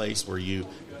purchase place where you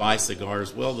buy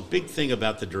cigars. Well, the big thing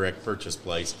about the direct purchase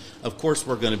place, of course,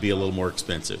 we're going to be a little more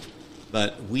expensive,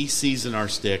 but we season our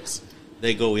sticks.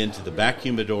 They go into the back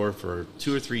humidor for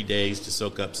 2 or 3 days to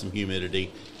soak up some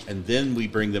humidity, and then we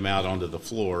bring them out onto the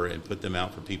floor and put them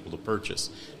out for people to purchase.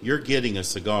 You're getting a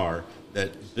cigar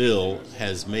that Bill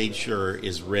has made sure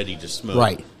is ready to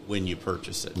smoke when you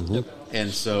purchase it.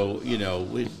 And so,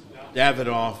 we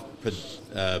Davidoff,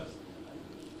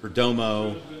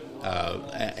 Perdomo,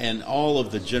 and all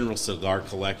of the general cigar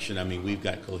collection. I mean, we've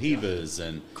got Cohibas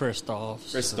and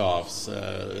Christophs.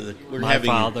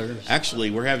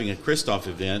 We're having a Christoph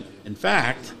event. In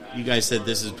fact, you guys said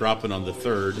this is dropping on the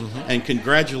 3rd, and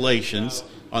congratulations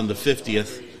on the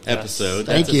 50th episode.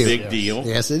 That's a big deal.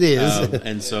 Yes, it is.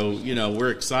 And so,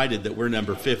 we're excited that we're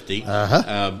number 50.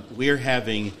 We're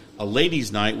having a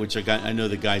ladies' night, which I know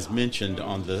the guys mentioned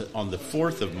on the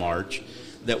 4th of March,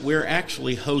 that we're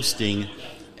actually hosting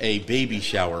a baby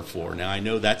shower for. Now, I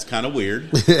know that's kind of weird,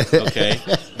 okay,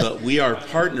 but we are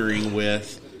partnering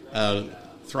with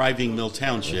Thriving Mill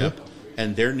Township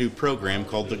and their new program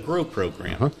called the GROW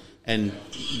program. And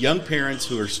young parents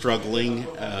who are struggling,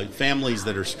 families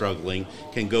that are struggling,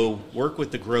 can go work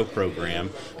with the GROW program,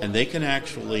 and they can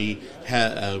actually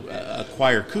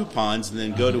acquire coupons and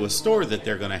then go to a store that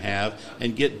they're going to have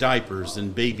and get diapers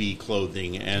and baby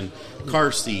clothing and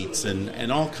car seats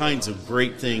and all kinds of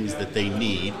great things that they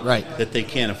need that they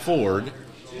can't afford.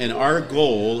 And our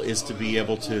goal is to be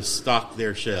able to stock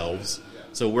their shelves.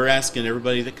 So we're asking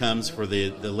everybody that comes for the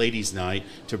ladies' night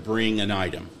to bring an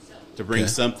item. To bring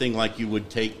something like you would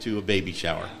take to a baby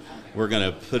shower. We're going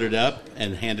to put it up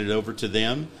and hand it over to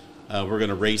them. We're going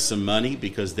to raise some money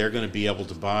because they're going to be able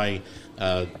to buy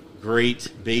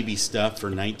great baby stuff for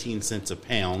 19 cents a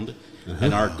pound.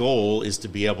 And our goal is to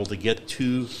be able to get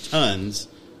 2 tons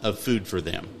of food for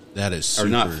them. That is super.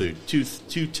 Or not food,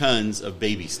 2 tons of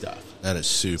baby stuff. That is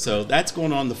super. So that's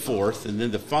going on the 4th. And then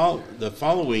the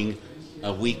following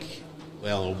week,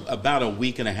 well, about a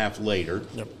week and a half later,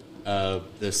 the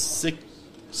 16th,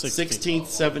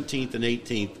 17th, and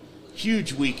 18th,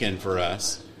 huge weekend for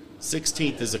us.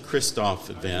 16th is a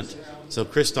Christoph event, so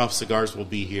Christoph Cigars will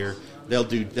be here.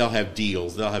 They'll have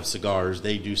deals, they'll have cigars,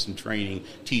 they do some training,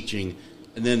 teaching,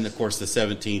 and then of course the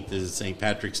 17th is St.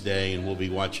 Patrick's Day, and we'll be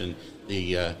watching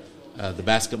the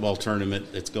basketball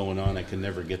tournament that's going on. I can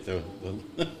never get the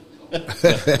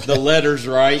letters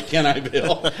right, can I,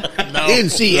 Bill? No.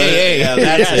 NCAA. Yeah,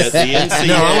 that's it. The NCAA.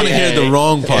 No, I want to hear the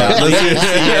wrong part.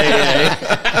 Yeah,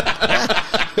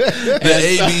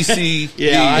 the ABC.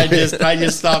 Yeah, I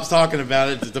just stopped talking about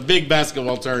it. It's a big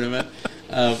basketball tournament.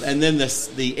 And then the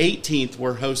 18th,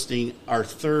 we're hosting our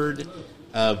 3rd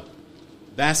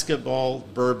basketball,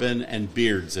 bourbon, and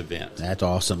beards event. That's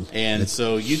awesome. And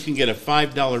so you can get a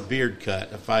 $5 beard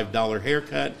cut, a $5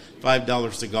 haircut,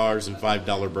 $5 cigars, and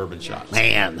 $5 bourbon shots.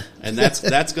 Man. And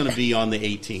that's going to be on the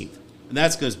 18th. And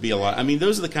that's going to be a lot. I mean,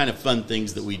 those are the kind of fun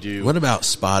things that we do. What about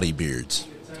spotty beards?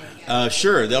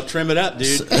 Sure, they'll trim it up,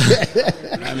 dude.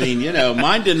 I mean,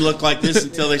 mine didn't look like this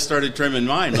until they started trimming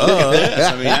mine. Look at this.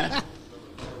 I mean,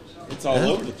 it's all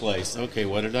over the place. Okay,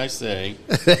 what did I say?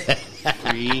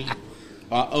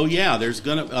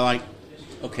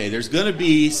 There's gonna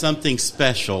be something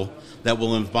special that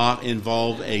will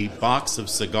involve a box of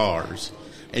cigars,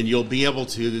 and you'll be able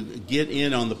to get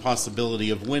in on the possibility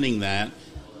of winning that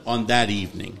on that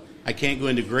evening. I can't go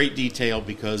into great detail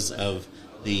because of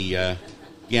the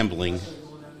gambling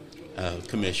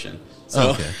commission.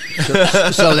 So,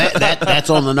 so that's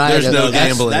on the night. There's no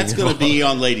gambling. That's going to be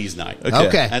on ladies' night.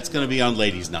 Okay. That's going to be on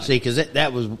ladies' night. See, because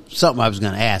that was something I was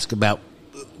going to ask about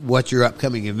what your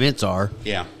upcoming events are.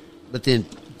 Yeah. But then,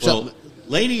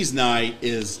 ladies' night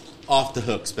is off the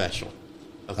hook special.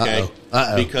 Okay.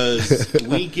 Uh-oh. Because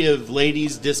we give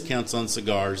ladies discounts on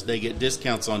cigars. They get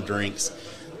discounts on drinks.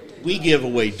 We give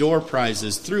away door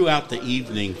prizes throughout the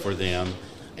evening for them.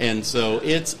 And so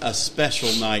it's a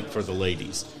special night for the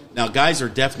ladies. Now, guys are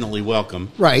definitely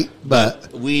welcome. Right.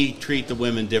 But we treat the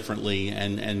women differently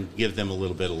and give them a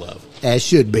little bit of love. As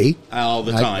should be. All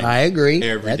the time. I agree.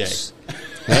 Every day.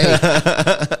 Hey,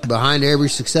 behind every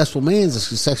successful man is a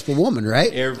successful woman,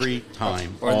 right? Every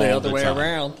time. Or the other way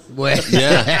around. Well,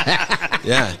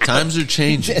 yeah. Times are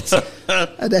changing.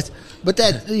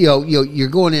 But you're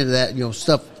going into that,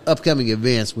 stuff, upcoming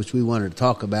events, which we wanted to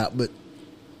talk about. But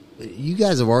you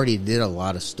guys have already did a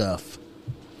lot of stuff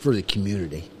for the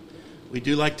community. We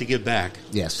do like to give back.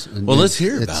 Yes. Well, let's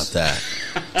hear about that.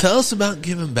 Tell us about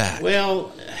giving back.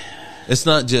 Well, it's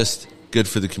not just good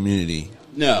for the community.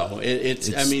 No,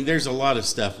 it's I mean, there's a lot of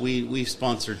stuff. We've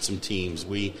sponsored some teams.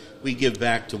 We give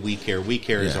back to We Care. We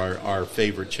Care is our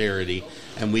favorite charity,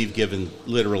 and we've given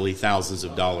literally thousands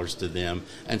of dollars to them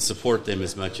and support them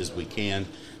as much as we can.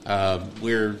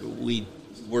 We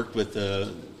worked with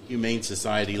the Humane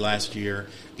Society last year,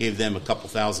 gave them a couple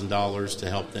 $1,000s to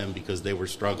help them because they were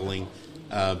struggling.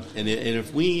 And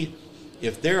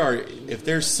if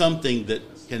there's something that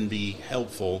can be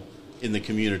helpful in the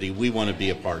community, we want to be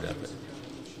a part of it.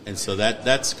 And so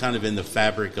that's kind of in the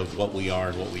fabric of what we are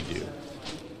and what we do.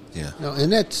 Yeah. No,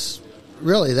 and that's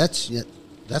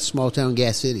small town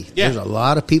Gas City. Yeah. There's a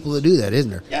lot of people that do that, isn't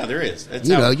there? Yeah, there is. That's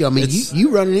you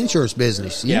run an insurance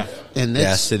business. Yeah. And that's,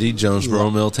 Gas City,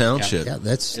 Jonesboro Mill Township. Yeah,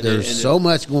 there's so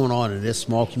much going on in this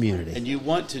small community. And you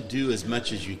want to do as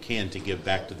much as you can to give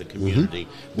back to the community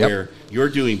where you're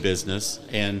doing business,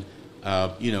 and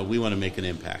we want to make an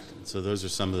impact. So those are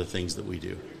some of the things that we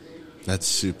do. That's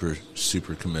super,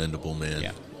 super commendable, man.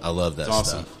 Yeah. I love that It's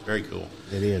awesome. stuff. Very cool.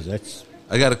 It is.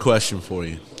 I got a question for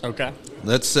you. Okay.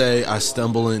 Let's say I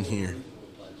stumble in here.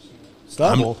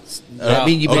 Stumble.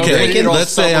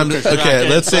 Let's say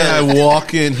I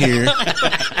walk in here.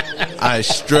 I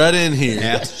strut in here.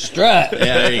 Yeah. Strut. Yeah,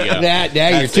 there you go.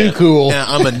 Now you're too cool. And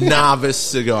I'm a novice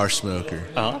cigar smoker.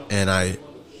 Uh-huh. And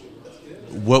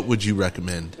what would you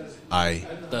recommend?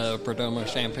 The Perdomo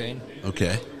Champagne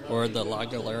Okay. or the La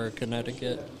Galera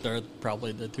Connecticut. They're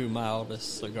probably the two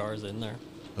mildest cigars in there.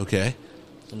 Okay.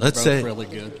 And they're Let's both say really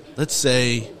good. Let's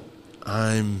say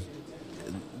I'm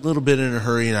a little bit in a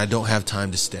hurry and I don't have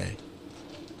time to stay.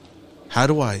 How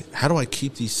do I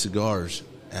keep these cigars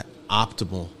at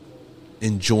optimal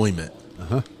enjoyment?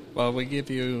 Well, we give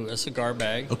you a cigar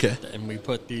bag. Okay. And we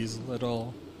put these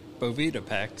little Bovita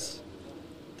packs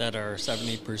that are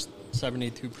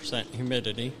 72%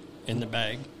 humidity in the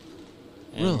bag.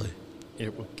 And Really?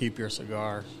 It will keep your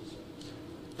cigar.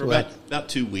 For about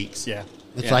 2 weeks. Yeah.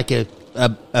 It's like a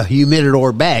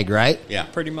humidor bag, right? Yeah.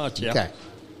 Pretty much, yeah. Okay.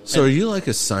 So are you like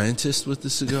a scientist with the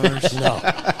cigars? No.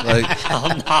 Like,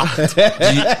 I'm not.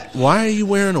 why are you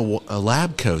wearing a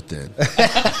lab coat then?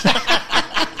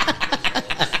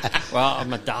 Well,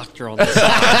 I'm a doctor on the side.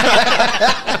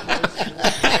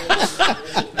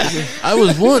 I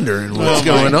was wondering what's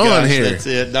going on here. That's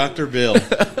it, Dr. Bill.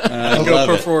 I'll go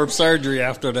perform surgery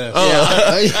after this.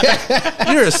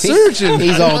 You're a surgeon.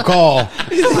 He's on call.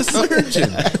 He's a surgeon.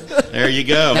 There you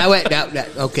go. Now,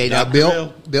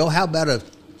 Bill, how about a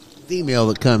female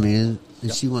that come in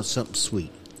and she wants something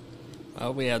sweet?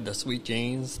 We have the Sweet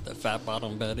Janes, the Fat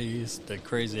Bottom Betties, the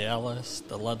Crazy Alice,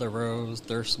 the Leather Rose.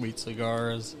 They're sweet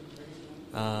cigars.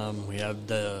 We have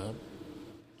the,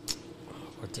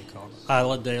 what's it called?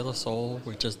 Isla de la Sol,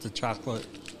 which is the chocolate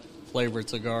flavored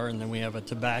cigar. And then we have a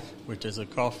Tobacco, which is a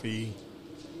coffee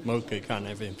mocha kind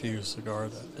of infused cigar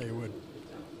that they would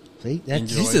See,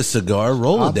 enjoy. He's a cigar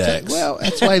Rolodex. Well,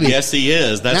 that's why. Yes, he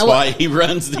is. That's why he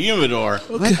runs the humidor.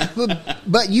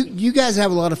 But you guys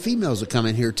have a lot of females that come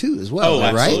in here too, as well. Oh,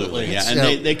 absolutely. Right? Yeah,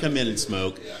 and they come in and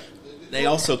smoke. They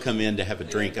also come in to have a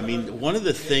drink. I mean, one of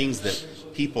the things that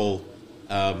people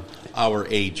our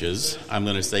ages, I'm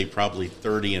going to say probably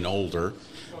 30 and older,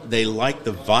 they like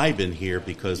the vibe in here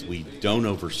because we don't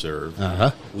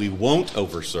overserve. We won't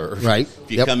overserve. Right.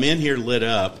 If you come in here lit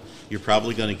up, you're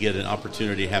probably going to get an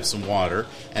opportunity to have some water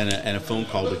and a phone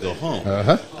call to go home.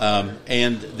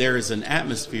 And there is an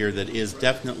atmosphere that is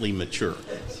definitely mature.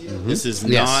 This is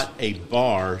not a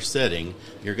bar setting.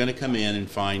 You're going to come in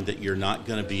and find that you're not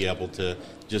going to be able to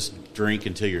just drink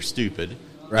until you're stupid.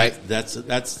 Right.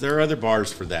 That's there are other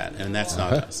bars for that, and that's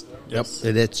not us. Yep.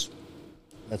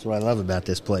 That's what I love about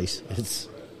this place.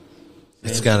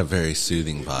 It's got a very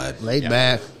soothing vibe. Laid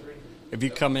back. If you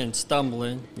come in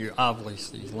stumbling, you're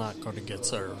obviously not going to get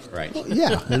served. Right.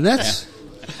 Yeah, and that's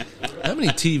How many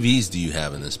TVs do you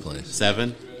have in this place?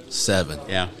 7. 7.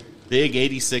 Yeah. Big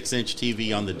 86-inch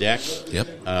TV on the deck. Yep.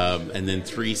 And then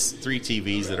three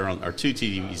TVs that are on, or 2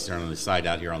 TVs that are on the side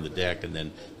out here on the deck, and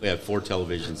then we have 4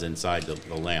 televisions inside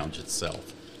the lounge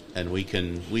itself. And we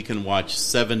can watch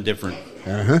 7 different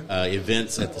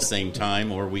events at the same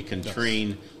time, or we can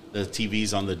train the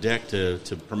TVs on the deck to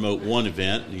promote one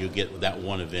event, and you get that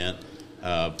one event.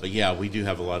 But yeah, we do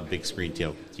have a lot of big screen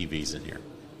TVs in here.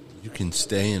 You can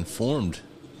stay informed.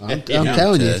 I'm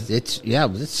telling you, Ted.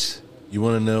 You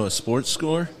want to know a sports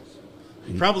score?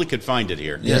 You probably could find it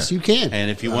here. Yes, you can. And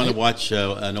if you want to watch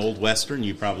an old Western,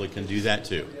 you probably can do that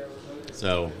too.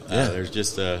 So there's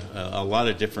just a lot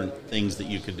of different things that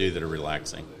you can do that are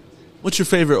relaxing. What's your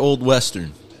favorite old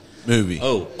Western? movie.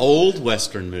 Oh, old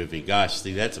Western movie. Gosh,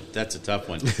 see, that's a tough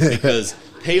one because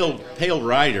Pale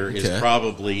Rider is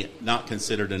probably not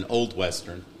considered an old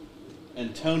Western.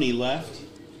 And Tony left.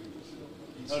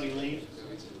 Tony leave.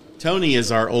 Tony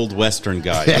is our old Western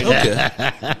guy.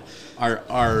 Okay.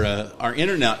 Our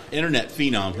internet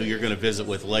phenom, who you're going to visit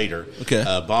with later,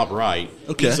 Bob Wright.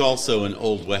 He's also an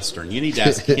old Western. You need to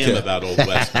ask him about old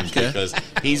Westerns because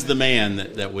he's the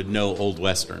man that would know old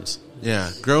Westerns.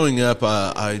 Yeah, growing up,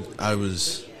 I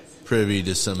was privy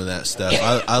to some of that stuff.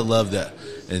 I love that,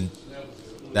 and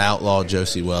the Outlaw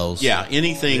Josie Wells. Yeah,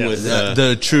 anything with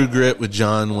the True Grit with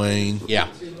John Wayne. Yeah,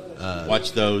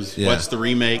 watch those. Yeah. Watch the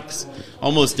remakes.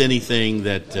 Almost anything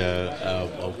that.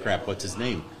 Oh crap! What's his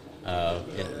name?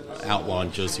 Outlaw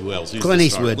and Josie Wells. Clint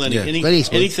Eastwood. Clint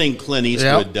Eastwood. Anything Clint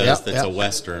Eastwood does that's a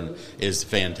Western is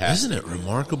fantastic. Isn't it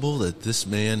remarkable that this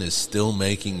man is still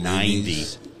making 90?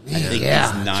 Movies? I think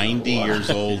he's 90 years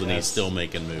old and he's still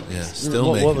making movies. Yeah,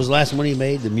 still making. What was the last one he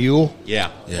made? The Mule? Yeah.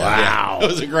 Wow. Yeah. It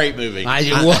was a great movie.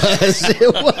 It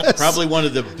was. Probably one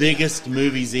of the biggest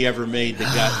movies he ever made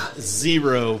that got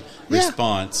zero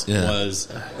response was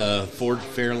Ford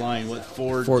Fairlane. What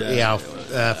Ford? Ford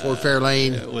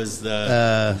Fairlane. It was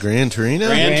the Gran Torino.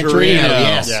 Gran Torino.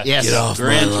 Yes. Get off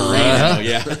Gran my Torino. lawn.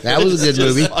 Yeah, that was a good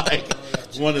movie. Like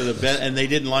one of the best, and they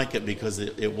didn't like it because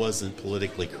it wasn't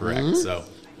politically correct. So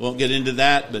won't get into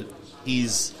that, but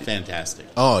he's fantastic.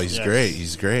 Oh, he's great.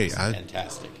 He's great.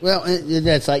 Fantastic. Well,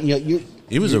 that's like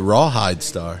He was a Rawhide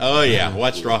star. Oh, yeah.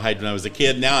 Watched Rawhide when I was a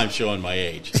kid. Now I'm showing my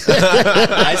age.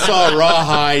 I saw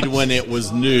Rawhide when it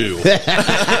was new.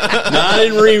 Not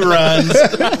in reruns,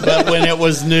 but when it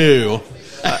was new.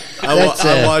 I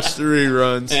watched the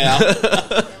reruns. Yeah.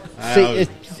 See,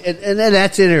 and then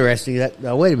that's interesting.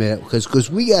 Now, wait a minute, because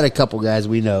we got a couple guys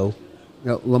we know,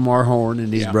 Lamar Horn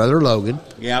and his brother Logan.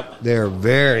 Yep. They're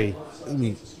very,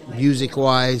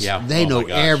 music-wise, they know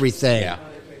everything. Yeah.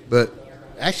 But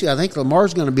actually, I think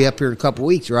Lamar's going to be up here in a couple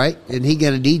weeks, right? And he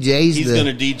going to DJ? He's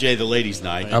going to DJ the ladies'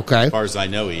 night. Okay. As far as I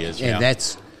know, he is. And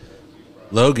that's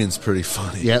Logan's pretty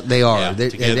funny. Yeah, they are. Yeah,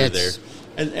 together there.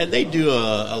 And they do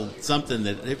something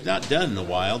that they've not done in a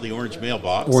while, the Orange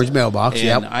Mailbox. Orange Mailbox,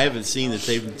 and I haven't seen that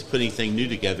they've put anything new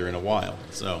together in a while.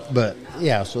 So, but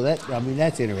yeah, so that's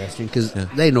interesting because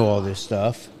they know all this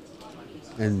stuff,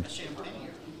 and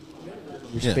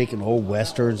you're speaking old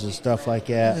westerns and stuff like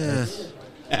that.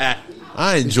 Yeah.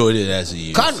 I enjoyed it as a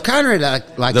youth. Conrad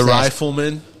likes the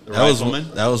Rifleman. That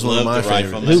was one of my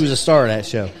favorites. Who was the star of that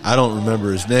show? I don't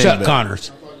remember his name. Chuck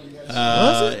Connors.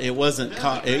 It wasn't.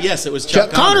 Yes, it was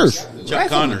Chuck Connors. Chuck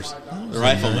Connors, the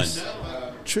Rifleman.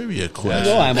 Trivia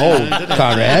question. I'm old,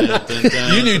 Conrad.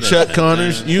 You knew Chuck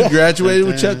Connors. You graduated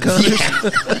with Chuck Connors.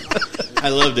 I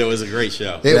loved it. It was a great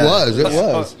show. It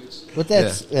was. But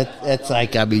that's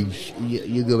like,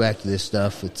 you go back to this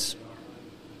stuff. It's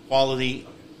quality,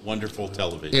 wonderful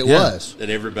television. It was that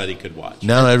everybody could watch.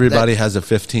 Now everybody has a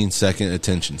 15-second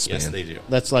attention span. Yes, they do.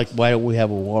 That's like, why don't we have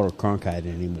a Walter Cronkite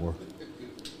anymore?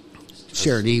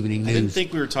 Sharing evening news. I didn't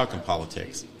think we were talking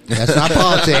politics. That's not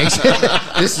politics.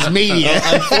 This is media.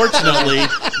 Unfortunately,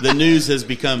 the news has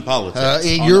become politics.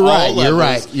 You're right.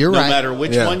 No matter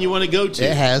which one you want to go to,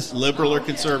 it has liberal or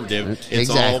conservative. It's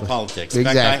all politics. In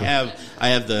Exactly. fact, I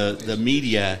have the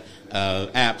media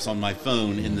apps on my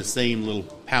phone in the same little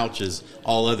pouch as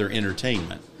all other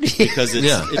entertainment because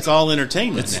it's all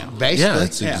entertainment now. Basically,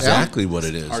 that's exactly what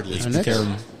it is. It's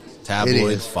become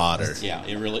tabloid fodder. Yeah,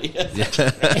 it really is. It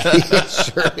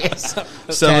sure is.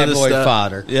 Some of the Tabloid stuff,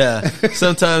 fodder. Yeah.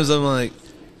 Sometimes I'm like,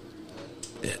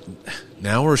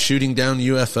 now we're shooting down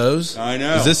UFOs? I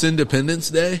know. Is this Independence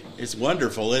Day? It's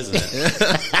wonderful, isn't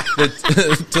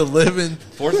it? To live in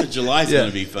 4th of July is going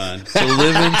to be fun. To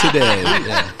live in today.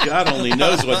 Yeah. God only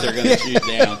knows what they're going to shoot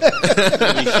down.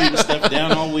 They'll be shooting stuff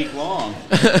down all week long.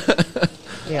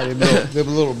 Yeah, them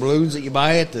little balloons that you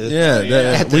buy at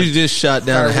the we just shot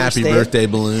down a happy birthday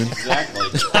balloon.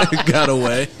 Exactly. Got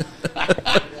away.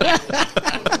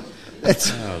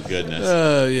 Oh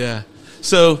goodness. Yeah.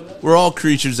 So we're all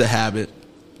creatures of habit.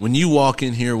 When you walk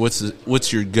in here,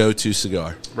 what's your go-to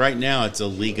cigar? Right now, it's a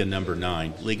Liga number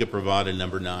 9, Liga Privada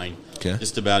number 9. Okay.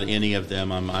 Just about any of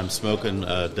them. I'm smoking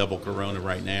a double Corona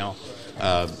right now.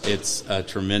 It's a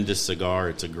tremendous cigar.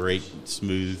 It's a great,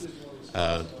 smooth.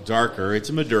 Darker. It's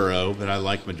a Maduro, but I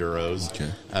like Maduros.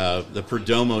 Okay. The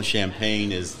Perdomo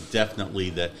Champagne is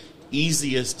definitely the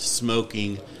easiest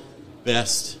smoking,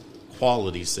 best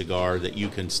quality cigar that you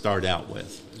can start out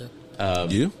with. Yeah.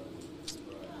 You?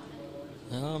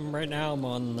 Right now I'm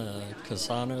on the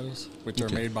Casanos, which are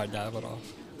made by Davidoff.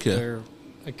 Okay. They're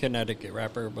a Connecticut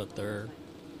wrapper, but they're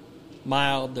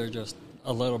mild. They're just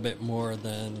a little bit more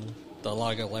than the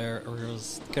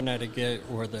Lagaleros, Connecticut,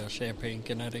 or the Champaign,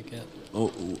 Connecticut. Oh,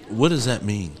 what does that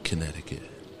mean, Connecticut?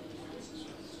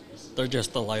 They're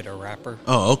just a lighter wrapper.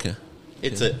 Oh, okay.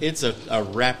 It's a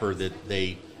wrapper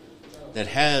that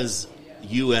has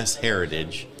U.S.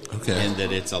 heritage, and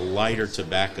that it's a lighter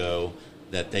tobacco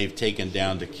that they've taken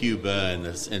down to Cuba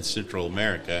and Central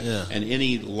America. Yeah. And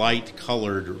any light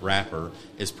colored wrapper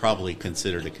is probably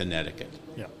considered a Connecticut.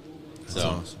 Yeah. So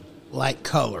awesome. Light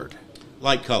colored.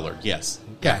 light colored, yes.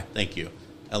 Okay. Yeah, thank you.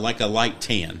 Like a light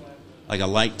tan,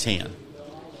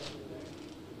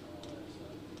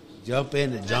 Jump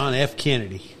into John F.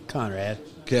 Kennedy, Conrad.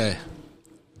 Okay.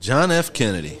 John F.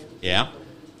 Kennedy, Yeah,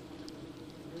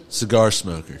 cigar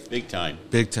smoker, big time.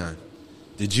 big time.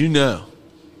 Did you know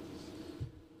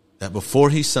that before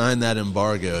he signed that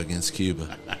embargo against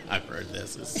Cuba, I've heard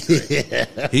this. This is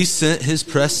great. he sent his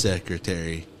press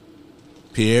secretary,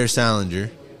 Pierre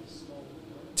Salinger,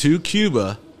 to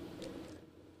Cuba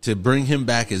to bring him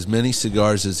back as many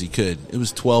cigars as he could. It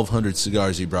was 1,200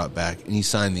 cigars he brought back, and he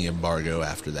signed the embargo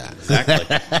after that. Exactly.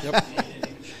 Yep.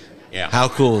 Yeah. How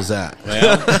cool is that?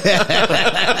 Well,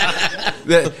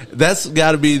 That's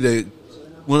got to be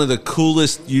one of the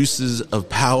coolest uses of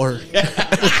power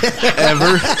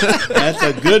ever. that's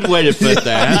a good way to put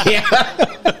that.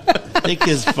 I think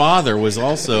his father was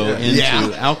also into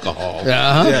alcohol.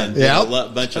 And did a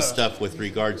bunch of stuff with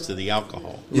regards to the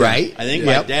alcohol. Right. I think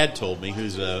my dad told me,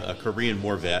 who's a Korean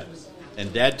war vet,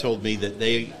 and Dad told me that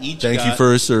they each Thank got, you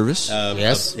for his service.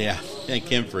 Yes. yeah, thank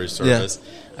him for his service.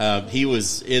 He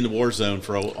was in the war zone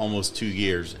for almost 2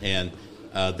 years, and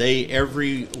they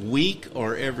every week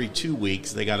or every 2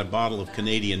 weeks they got a bottle of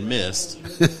Canadian Mist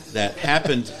that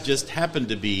happened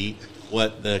to be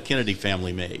what the Kennedy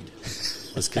family made.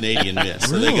 Was Canadian Mist.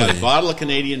 So they got a bottle of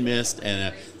Canadian Mist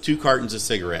and 2 cartons of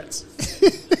cigarettes.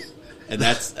 And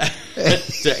that's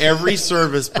to every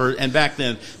service and back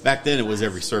then it was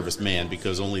every service man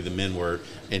because only the men were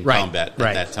in combat at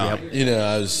that time. You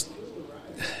know,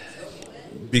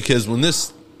 because when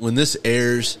this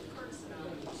airs,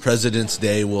 President's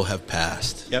Day will have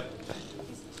passed. Yep.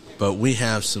 But we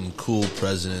have some cool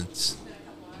President's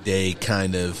Day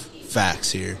kind of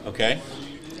facts here. Okay.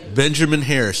 Benjamin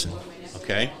Harrison,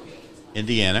 Okay.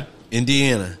 Indiana,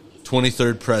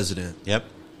 23rd president. Yep.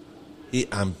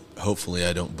 Hopefully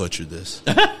I don't butcher this.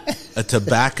 A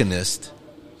tobacconist.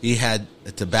 He had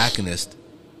a tobacconist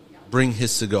bring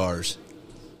his cigars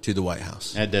to the White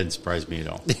House. That doesn't surprise me at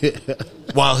all.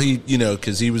 While he,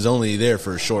 because he was only there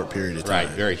for a short period of time. Right,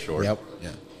 very short. Yep.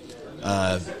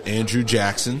 Yeah. Andrew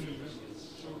Jackson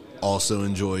also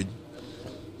enjoyed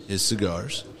his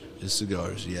cigars.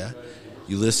 Yeah.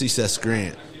 Ulysses S.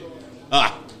 Grant.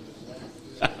 Ah,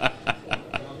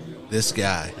 This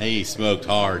guy. he smoked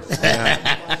hard.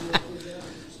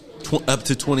 Up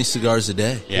to 20 cigars a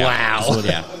day. Yeah. Wow.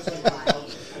 Yeah,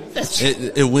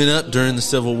 It went up during the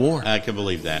Civil War. I can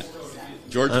believe that.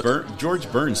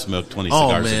 George Burns smoked 20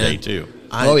 cigars a day too.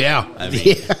 I And a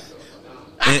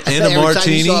Every time you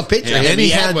martini. saw a picture of him, and he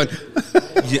had one.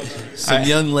 some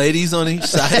young ladies on each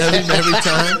side of him every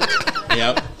time.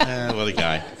 Yep. What a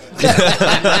guy.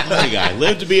 What a guy.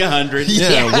 Lived to be 100.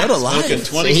 Yeah, what a Smoking life.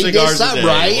 20 He did cigars a something day.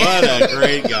 right. What a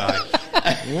great guy.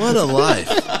 What a life.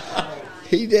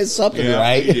 He did something Yeah,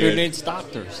 right. he did. Who needs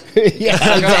doctors? Yeah,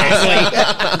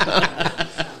 exactly.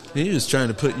 He was trying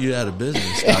to put you out of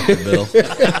business, Dr. Bill.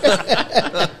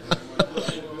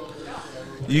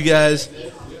 You guys,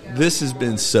 this has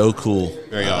been so cool.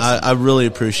 Very awesome. I really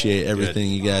appreciate everything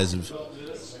you guys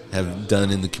have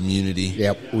done in the community.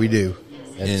 Yep, we do.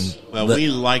 And Well,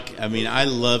 I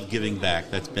love giving back.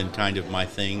 That's been kind of my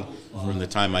thing from the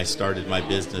time I started my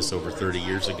business over 30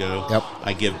 years ago. Yep.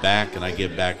 I give back, and I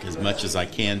give back as much as I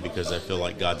can because I feel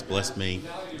like God's blessed me,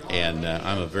 and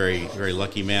I'm a very, very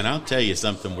lucky man. I'll tell you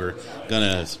something. We're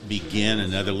going to begin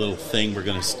another little thing we're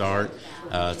going to start,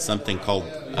 something called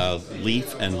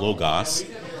Leaf and Logos.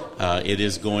 It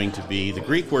is going to be the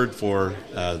Greek word for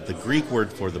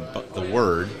the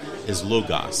word is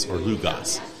logos or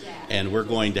lugos. And we're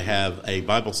going to have a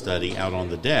Bible study out on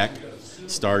the deck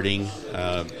starting.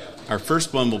 Our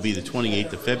first one will be the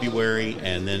 28th of February,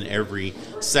 and then every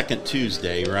second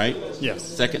Tuesday, right? Yes.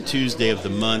 Second Tuesday of the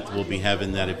month, we'll be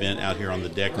having that event out here on the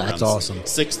deck That's around awesome.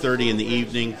 6:30 in the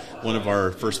evening. One of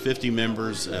our first 50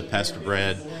 members, Pastor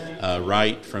Brad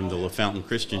Wright from the La Fountain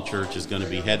Christian Church, is going to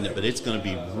be heading it, but it's going to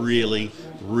be really,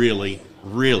 really,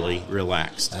 really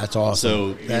relaxed. That's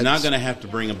awesome. So you're not going to have to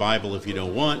bring a Bible if you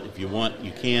don't want. If you want,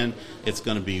 you can. It's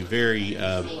going to be very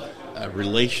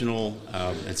relational.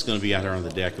 It's going to be out here on the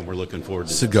deck, and we're looking forward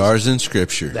to Cigars and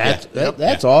Scripture.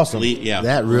 That's awesome.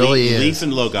 That really is. Leaf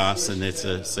and Logos, and it's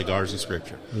Cigars and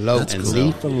Scripture.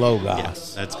 Leaf and Logos.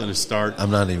 Yeah, that's going to start.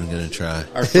 I'm not even going to try.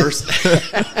 Our first.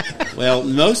 Well,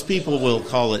 most people will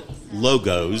call it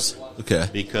logos. Okay.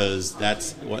 Because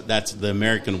that's the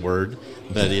American word,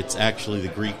 but it's actually the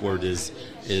Greek word is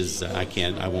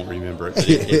I won't remember it, but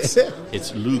it's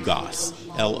logos,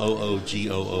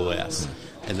 Loogos,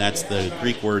 and that's the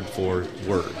Greek word for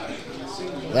word.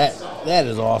 That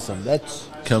is awesome. That's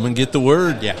come and get the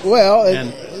word. Yeah. Well,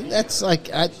 that's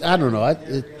like I don't know.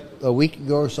 A week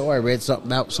ago or so, I read something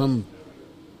about some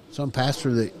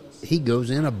pastor that he goes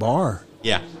in a bar.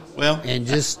 Yeah. Well, and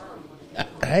just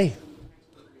hey.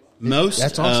 Most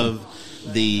awesome. of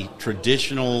the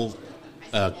traditional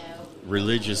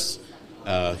religious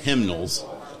hymnals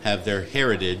have their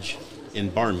heritage in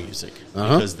bar music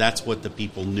because that's what the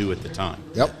people knew at the time.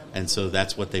 Yep. And so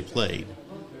that's what they played.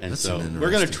 And That's so we're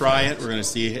going to try it. We're going to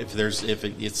see if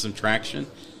it gets some traction,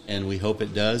 and we hope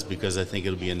it does because I think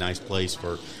it'll be a nice place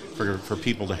for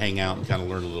people to hang out and kind of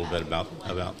learn a little bit about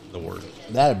the word.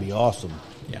 That'd be awesome.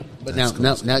 Yeah. But now,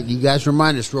 you guys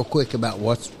remind us real quick about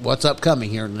what's upcoming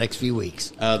here in the next few weeks.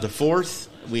 The 4th,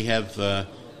 we have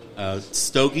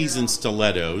Stogies and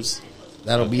Stilettos.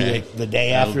 That'll be the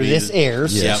day after this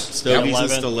airs. Yes. Yep. Stogies and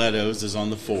 11th. Stilettos is on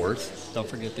the 4th. Don't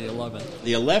forget the 11th.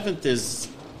 The 11th is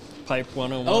Pipe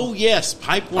 101. Oh, yes,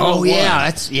 Pipe 101. Oh,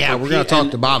 yeah. We're going to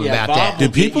talk to Bob about that. Do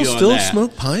people still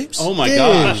smoke pipes? Oh, my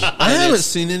gosh. I haven't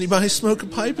seen anybody smoke a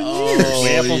pipe in years.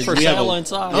 We have them for sale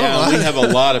inside. Yeah, we have a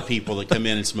lot of people that come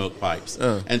in and smoke pipes.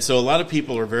 And so a lot of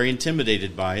people are very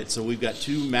intimidated by it. So we've got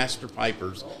 2 master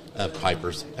pipers. Is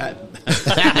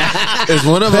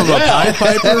one of them a pipe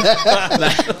piper?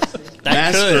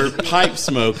 Master pipe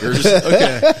smokers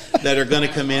that are going to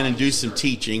come in and do some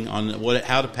teaching on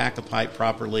how to pack a pipe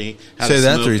properly. How Say to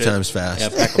that smoke 3 it. times fast. Yeah,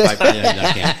 pack a pipe. Yeah,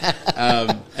 I can't.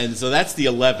 And so that's the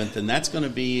 11th, and that's going to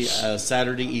be a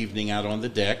Saturday evening out on the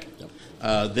deck.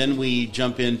 Then we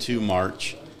jump into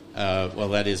March.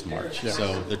 That is March. Yeah.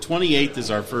 So the 28th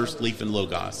is our first Leaf and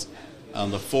Logos. On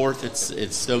the 4th,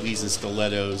 it's Stogies and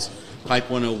Stilettos, Pipe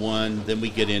 101. Then we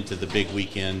get into the big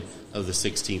weekend of the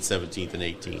 16th, 17th, and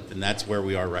 18th, and that's where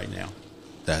we are right now.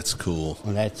 That's cool.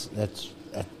 Well, that's the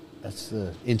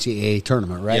NCAA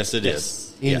tournament, right? Yes, it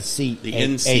is. NCAA. The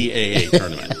NCAA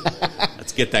tournament.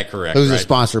 Let's get that correct. Who's right? it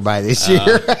sponsored by this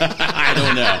year? I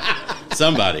don't know.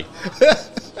 Somebody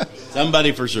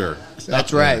for sure.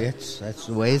 That's right. That's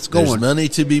the way it's going. There's money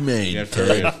to be made.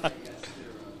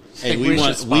 Hey, we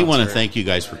want to thank you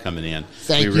guys for coming in.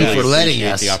 Thank we really you for letting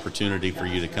appreciate us. the opportunity for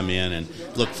you to come in and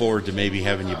look forward to maybe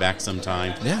having you back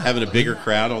sometime. Yeah. Having a bigger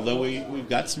crowd, although we've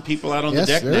got some people out on the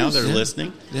deck now that are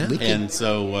listening. Yeah. And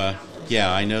so,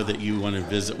 I know that you want to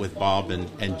visit with Bob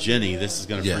and Jenny. This is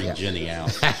going to bring Jenny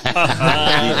out.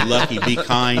 Be lucky, be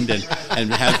kind,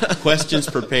 and have questions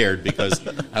prepared because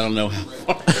I don't know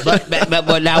how far. But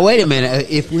now, wait a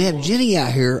minute. If we have Jenny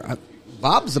out here,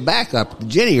 Bob's the backup to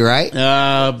Jenny, right?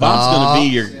 Bob's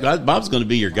going to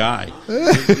be your guy.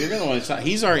 You're going to want to.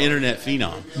 He's our internet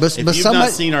phenom. If you've not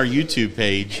seen our YouTube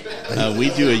page, we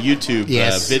do a YouTube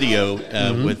video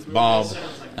with Bob.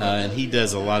 And he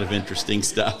does a lot of interesting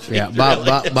stuff. Yeah,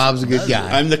 Bob's a good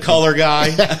guy. I'm the color guy.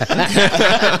 He's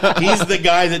the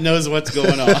guy that knows what's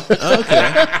going on.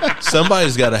 Okay.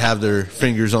 Somebody's got to have their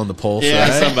fingers on the pulse, Yeah,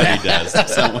 right? somebody does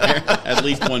somewhere. At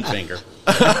least one finger.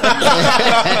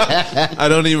 I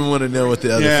don't even want to know what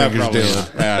the other finger's doing.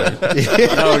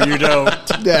 No, you don't.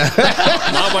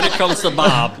 Not when it comes to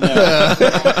Bob. No.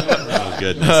 Oh,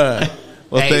 goodness. All right.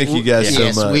 Well, thank you guys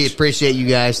so much. We appreciate you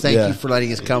guys. Thank you for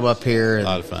letting us come up here. A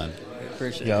lot of fun.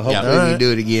 Appreciate it. Hopefully we can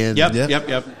do it again.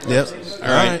 Yep. All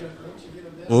right.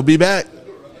 We'll be back.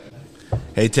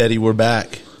 Hey, Teddy, we're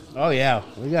back. Oh, yeah.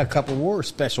 We got a couple more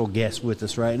special guests with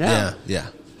us right now. Yeah.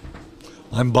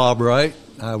 I'm Bob Wright.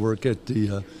 I work at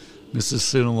the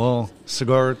Mississippi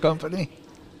Cigar Company.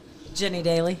 Jenny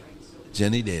Daly.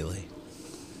 Jenny Daly.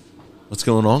 What's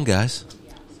going on, guys?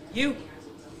 You.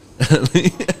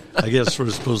 I guess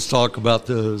we're supposed to talk about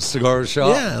the cigar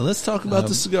shop. Yeah, let's talk about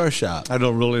the cigar shop. I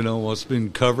don't really know what's been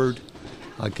covered.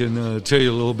 I can tell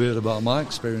you a little bit about my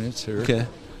experience here. Okay.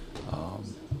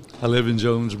 I live in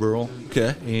Jonesboro.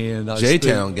 Okay. And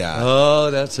J-Town guy.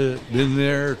 Oh, that's it. Been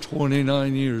there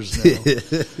 29 years now.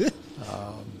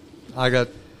 I got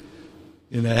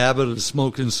in the habit of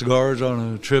smoking cigars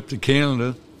on a trip to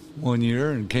Canada one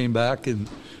year and came back, and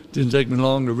didn't take me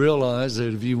long to realize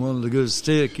that if you wanted a good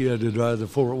stick, you had to drive to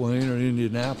Fort Wayne or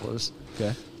Indianapolis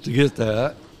to get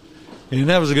that. And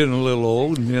that was getting a little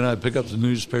old. And then I pick up the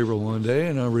newspaper one day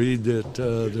and I read that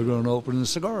they're going to open a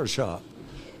cigar shop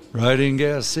right in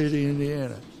Gas City,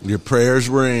 Indiana. Your prayers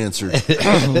were answered.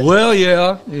 Well,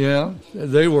 yeah,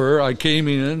 they were. I came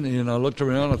in and I looked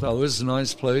around. I thought, this is a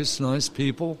nice place, nice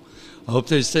people. I hope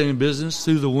they stay in business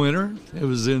through the winter. It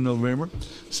was in November,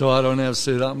 so I don't have to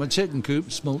sit out in my chicken coop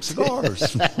and smoke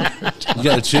cigars. You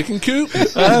got a chicken coop?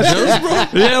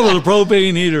 Yeah, with a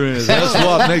propane heater in it. That's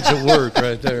what makes it work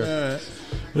right there.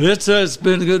 But it's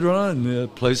been a good run. The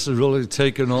place has really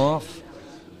taken off.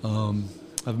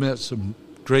 I've met some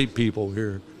great people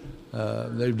here.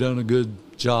 They've done a good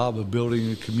job of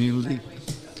building a community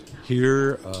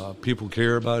here. People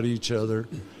care about each other.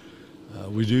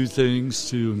 We do things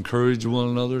to encourage one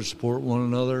another, support one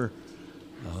another.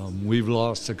 We've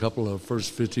lost a couple of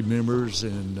first 50 members,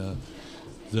 and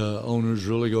the owners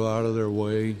really go out of their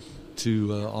way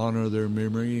to honor their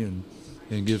memory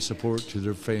and give support to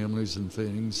their families and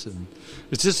things. And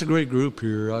it's just a great group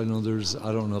here. I know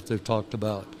I don't know if they've talked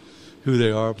about who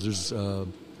they are, but there's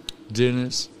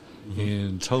Dennis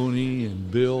and Tony and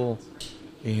Bill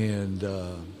and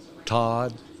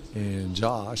Todd and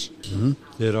Josh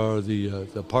that are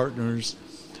the partners,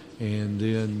 and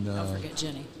then Don't forget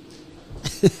Jenny.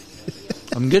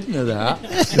 I'm getting to that.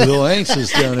 A little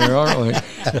anxious down there, aren't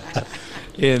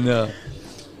we?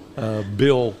 And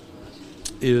Bill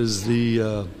is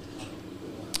the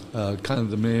kind of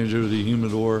the manager of the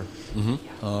humidor.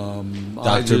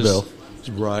 Dr. Bill.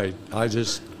 Right. I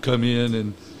just come in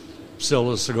and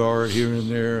sell a cigar here and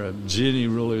there. And Jenny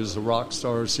really is the rock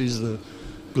star. She's the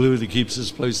glue that keeps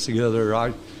this place together.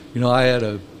 I had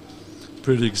a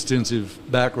pretty extensive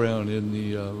background in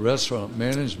the restaurant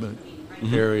management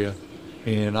area,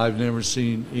 and I've never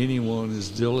seen anyone as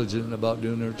diligent about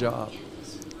doing their job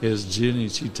as Jenny.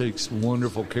 She takes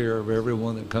wonderful care of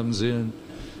everyone that comes in.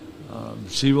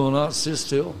 She will not sit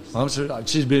still. I'm sure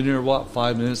she's been here,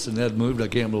 5 minutes and hadn't moved. I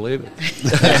can't believe it.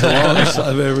 That's the longest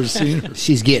I've ever seen her.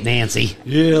 She's getting antsy.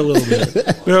 Yeah, a little bit.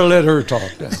 Better let her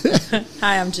talk now.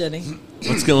 Hi, I'm Jenny.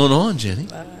 What's going on, Jenny?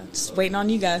 Just waiting on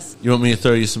you guys. You want me to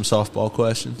throw you some softball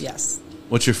questions? Yes.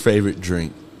 What's your favorite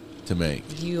drink to make?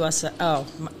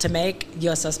 To make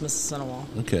USS Mississinawa.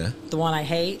 Okay. The one I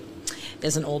hate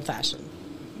is an old fashioned.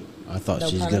 I thought No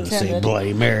she was pun going to say intended.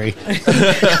 Bloody Mary.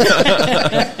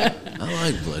 I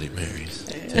like Bloody Marys,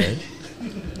 Ted.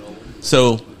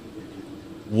 So,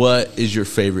 what is your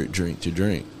favorite drink to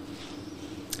drink?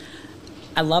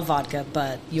 I love vodka,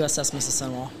 but USS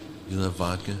Mississinawa. You love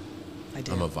vodka? I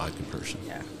do. I'm a vodka person.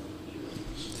 Yeah.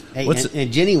 Hey, What's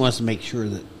and Jenny wants to make sure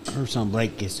that her son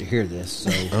Blake gets to hear this,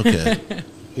 so Okay.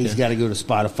 he's got to go to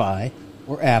Spotify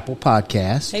or Apple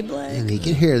Podcasts. Hey, Blake. And he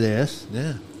can hear this.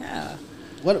 Yeah. Yeah.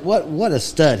 What a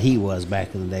stud he was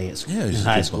back in the day at school, Yeah, in he's a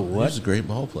high good school. ball- What? He's a great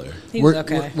ball player. He was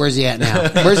okay. Where's he at now?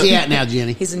 Where's he at now,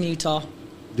 Jenny? He's in Utah,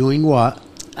 Doing what?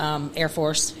 Air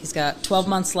Force. He's got 12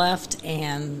 months left,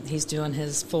 and he's doing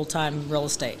his full-time real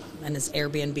estate and his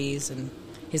Airbnbs, and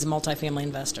he's a multifamily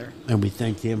investor. And we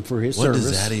thank him for his What service.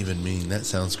 does that even mean? That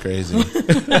sounds crazy.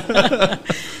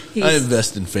 I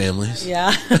invest in families.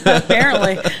 Yeah,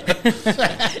 apparently.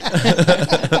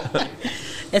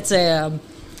 It's a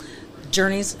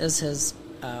Journeys is his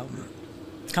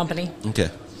company, Okay.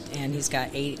 and he's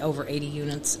got over 80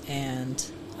 units and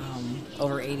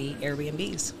over 80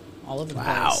 Airbnbs all over the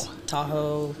Wow. place.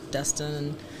 Tahoe,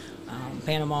 Destin,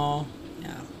 Panama. Yeah,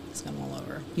 he's got them all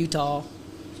over. Utah.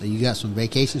 So you got some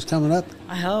vacations coming up?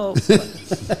 I hope.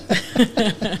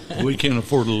 We can't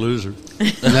afford to lose her. No,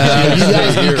 you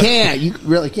guys, you can't. You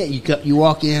really can't. You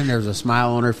walk in, there's a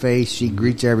smile on her face. She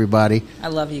greets everybody. I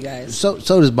love you guys. So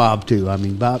does Bob too. I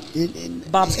mean, Bob.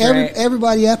 Bob's great.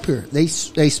 Everybody up here, they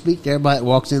speak to everybody that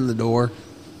walks in the door.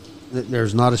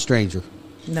 There's not a stranger.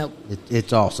 Nope.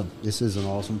 It's awesome. This is an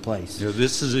awesome place. Yeah,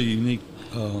 this is a unique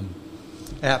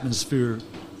atmosphere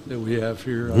that we have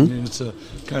here. I mean, it's a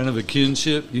kind of a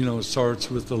kinship. You know, it starts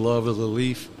with the love of the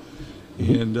leaf.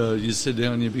 And you sit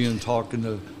down, you begin talking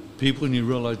to people, and you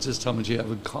realize just how much you have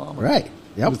in common Right.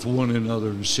 Yep. with one another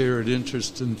and shared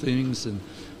interests in things. And,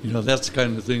 you know, that's the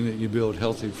kind of thing that you build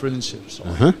healthy friendships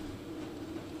on.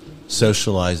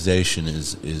 Socialization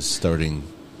is starting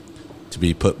to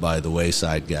be put by the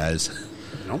wayside, guys.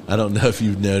 Nope. I don't know if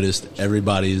you've noticed,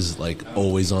 everybody's like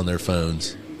always on their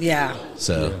phones. Yeah,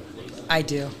 So, I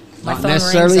do. My Not phone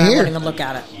necessarily rings, and I here. won't even look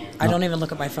at it. I don't even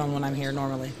look at my phone when I'm here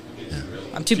normally.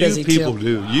 I'm too Few busy people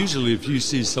too. do. Usually, if you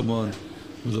see someone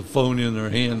with a phone in their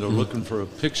hand, they're looking for a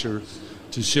picture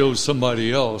to show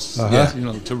somebody else, you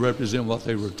know, to represent what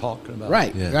they were talking about.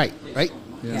 Right. Yeah. Right.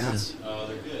 Yeah.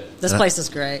 This place is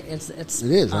great. It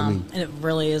is, I mean- and it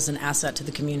really is an asset to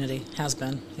the community. Has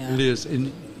been. Yeah. It is.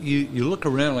 And, you look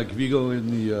around, like if you go in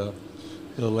the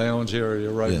lounge area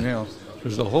right now,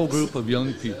 there's a whole group of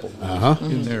young people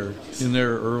in their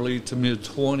early to mid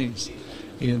 20s,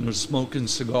 and they're smoking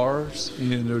cigars,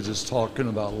 and they're just talking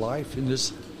about life and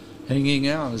just hanging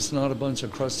out. It's not a bunch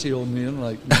of crusty old men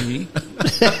like me.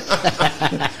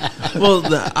 Well,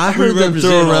 I heard them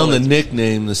throw around the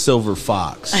nickname the Silver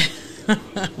Fox.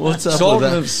 What's up Salt with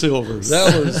that? of Silver.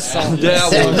 That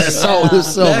was Salt of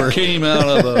Silver. That came out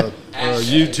of a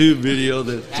YouTube video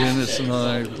that Dennis and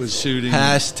I was shooting.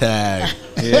 Hashtag.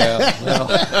 Yeah. Well,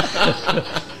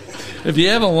 if you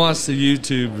haven't watched the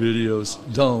YouTube videos,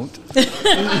 don't.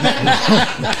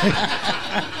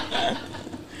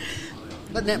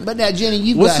 But now, Jenny,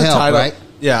 you've What's got the help, title? right?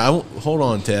 Yeah, hold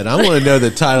on, Ted. I want to know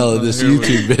the title of this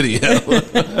YouTube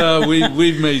video.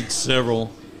 We've made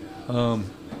several.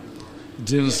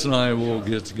 Dennis and I will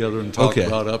get together and talk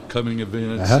about upcoming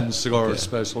events and cigar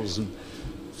specials and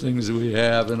things that we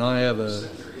have. And I have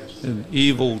an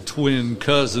evil twin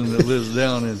cousin that lives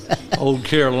down in Old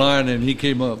Carolina, and he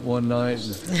came up one night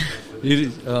and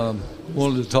he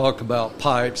wanted to talk about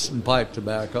pipes and pipe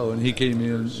tobacco, and he came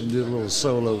in and did a little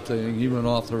solo thing. He went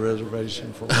off the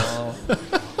reservation for a while.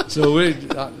 So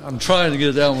I'm trying to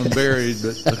get that one buried,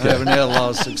 but I haven't had a lot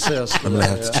of success. I'm going to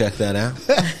have to check that out.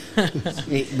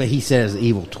 But he says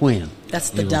evil twin.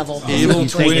 That's the devil. Evil You think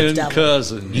it's twin devil.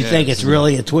 cousin. You think it's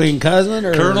really a twin cousin,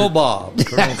 or Colonel Bob?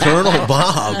 Colonel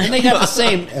Bob. And they got the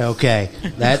same. Okay,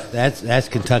 that's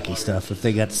Kentucky stuff. If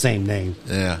they got the same name,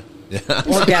 Yeah.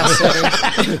 Or gas city.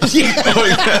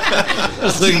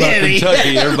 That's the thing about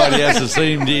Kentucky. Everybody has the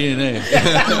same DNA.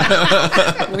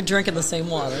 We're drinking the same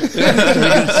water.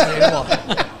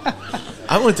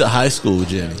 I went to high school with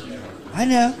Jenny. I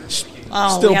know.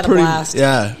 Oh, Still we had pretty. a blast.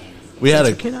 Yeah. We had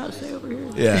a. Can I say over here?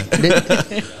 Yeah.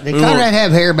 Did Conrad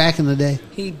have hair back in the day?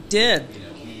 He did.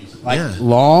 Like Yeah.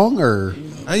 long or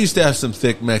I used to have some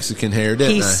thick Mexican hair,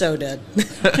 didn't He's I? so dead.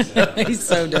 He's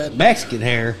so dead. Mexican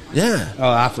hair? Yeah. Oh,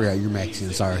 I forgot you're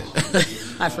Mexican. Sorry.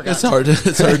 I forgot. It's hard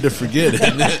to forget,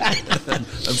 isn't it? I'm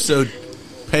so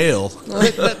pale.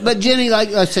 but Jenny, like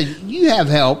I said, you have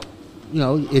help. You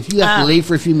know, if you have to leave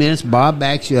for a few minutes, Bob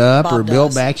backs you up, Bob or Bill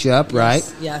does. backs you up, right?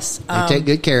 Yes. They take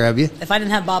good care of you. If I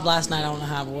didn't have Bob last night, I don't know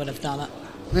how I would have done it.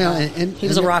 Well, and He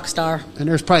was a rock star. And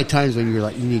there's probably times when you're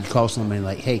like, you need to call somebody,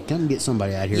 like, hey, come get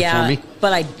somebody out here Yeah, for me.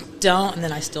 but I don't, and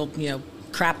then I still,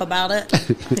 crap about it.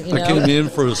 I came in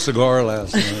for a cigar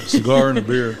last night, cigar and a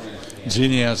beer.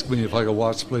 Jeannie asked me if I could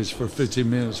watch the place for 15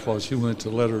 minutes while she went to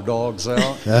let her dogs out.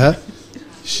 Uh-huh.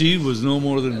 She was no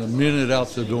more than a minute out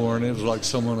the door, and it was like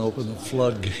someone opened the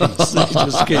floodgates. They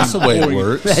just came That's the way it pouring.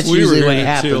 works. That's We usually were the way in it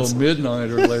until happens. midnight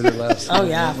or later last night. Oh,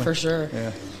 yeah, for sure.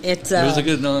 Yeah. It was a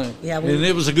good night. Yeah, and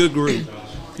it was a good group.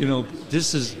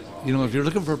 This is, if you're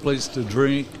looking for a place to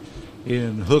drink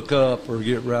and hook up or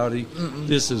get rowdy,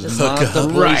 this is not the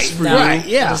place for you. Right,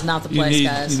 yeah. It is not the You place, need,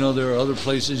 guys. there are other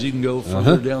places you can go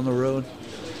further down the road.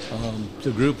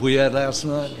 The group we had last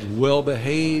night, well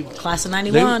behaved. Class of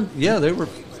 91. They were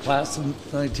class of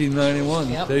 1991.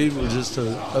 Yep. They were just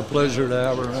a pleasure to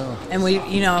have around. And we,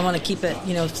 I want to keep it,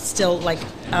 still like,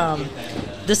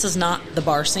 this is not the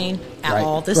bar scene at Right.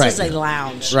 all. This Right. is a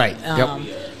lounge. Right. Yep.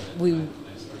 We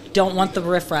don't want the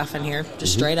riffraff in here,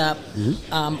 just straight up.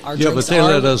 Our Yeah, drinks but they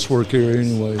are, let us work here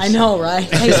anyways. I know, right?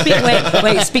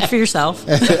 Hey, speak for yourself.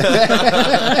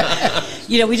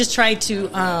 We just try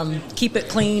to keep it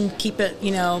clean, keep it,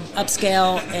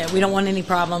 upscale. And we don't want any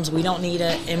problems. We don't need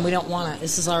it, and we don't want it.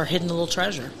 This is our hidden little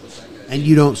treasure. And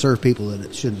you don't serve people that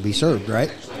it shouldn't be served, right?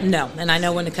 No, and I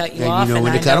know when to cut you And you off, know and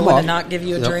when I to cut know 'em when off. to not give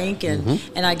you a Yep. drink,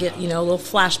 and I get a little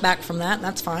flashback from that. And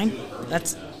that's fine.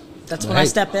 That's when I Right.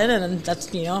 step in, and that's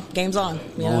game's on.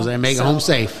 As long as they make it home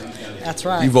safe. That's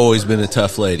right. You've always been a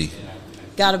tough lady.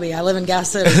 Got to be. I live in Gas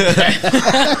City.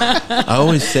 I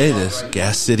always say this,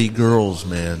 Gas City girls,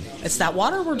 man. It's that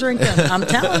water we're drinking. I'm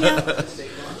telling you,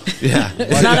 Yeah.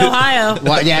 it's not Ohio.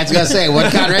 What? Yeah, I was gonna say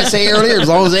what Conrad say earlier. As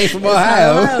long as they from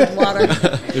Ohio, Ohio water.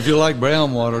 If you like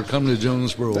brown water, come to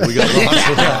Jonesboro. We got lots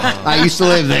of that. I used to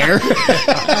live there.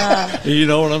 You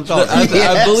know what I'm talking I,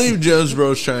 about. I believe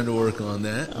Jonesboro's trying to work on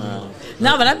that.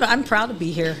 No, but I'm proud to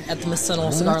be here at the Miss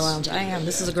Sentinel Cigar Lounge. I am.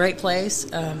 This is a great place.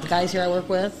 The guys here I work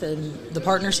with and the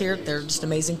partners here, they're just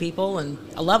amazing people, and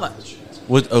I love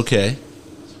it. Okay.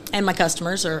 And my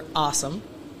customers are awesome.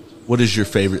 What is your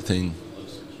favorite thing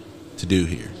to do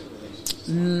here?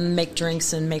 Make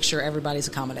drinks and make sure everybody's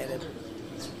accommodated.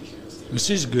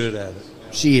 She's good at it.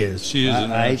 She is. She is a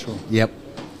natural. Yep.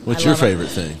 What's I your love it. favorite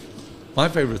thing? My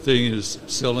favorite thing is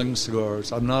selling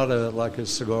cigars. I'm not a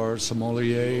cigar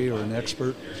sommelier or an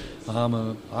expert.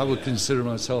 I would consider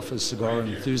myself a cigar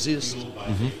enthusiast.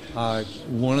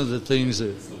 One of the things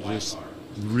that just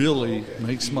really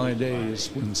makes my day is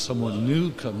when someone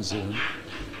new comes in.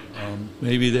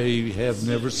 Maybe they have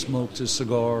never smoked a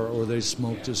cigar, or they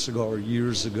smoked a cigar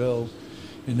years ago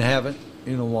and haven't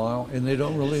in a while, and they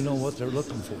don't really know what they're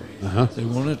looking for. They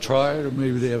want to try it, or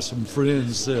maybe they have some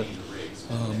friends that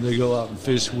they go out and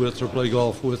fish with or play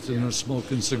golf with, and they're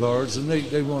smoking cigars, and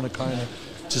they want to kind of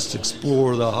just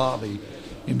explore the hobby,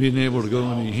 and being able to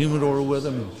go in a humidor with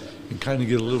them and kind of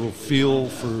get a little feel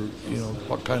for,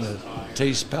 what kind of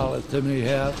taste palette they may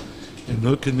have, and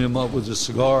hooking them up with a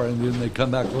cigar, and then they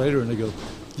come back later and they go,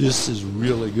 this is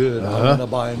really good. I'm going to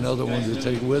buy another one to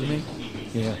take with me.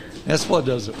 Yeah, that's what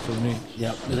does it for me.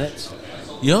 Yep,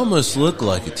 You almost look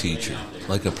like a teacher,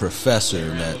 like a professor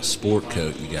in that sport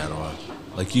coat you got on.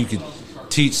 Like you could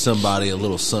teach somebody a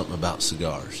little something about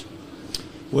cigars.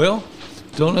 Well,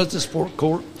 don't let the sport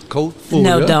coat fool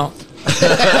No, you. don't.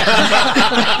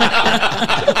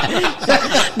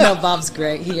 No, Bob's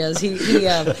great. He is. He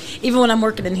even when I'm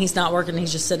working and he's not working,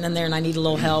 he's just sitting in there, and I need a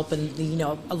little help. And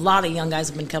a lot of young guys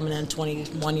have been coming in,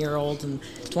 21-year-olds and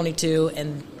 22,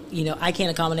 and I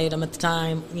can't accommodate them at the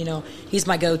time. He's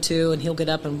my go-to, and he'll get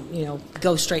up and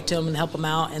go straight to them and help them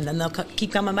out, and then they'll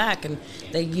keep coming back, and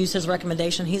they use his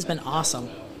recommendation. He's been awesome.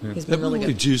 He's been really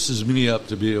good. Juices me up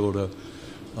to be able to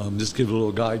just give a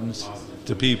little guidance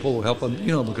to people, help them,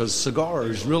 because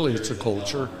cigars, really, it's a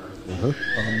culture.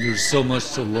 There's so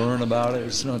much to learn about it.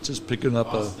 It's not just picking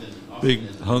up a big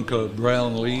hunk of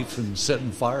brown leaf and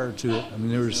setting fire to it. I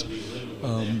mean, there's,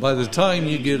 by the time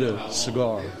you get a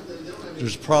cigar,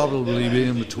 there's probably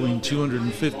been between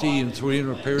 250 and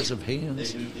 300 pairs of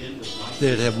hands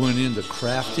that have went into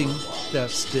crafting that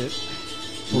stick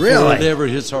before it ever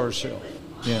hits our shelf.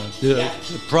 Yeah, the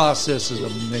process is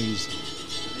amazing.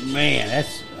 Man,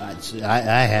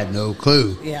 I had no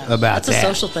clue about that. It's a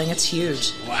social thing. It's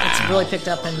huge. Wow. It's really picked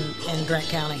up in Grant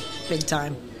County, big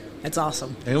time. It's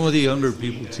awesome. And with the younger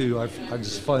people, too, I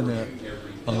just find that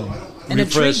and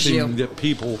refreshing that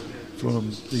people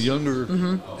from the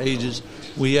younger ages,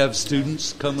 we have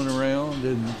students coming around,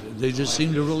 and they just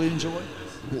seem to really enjoy it.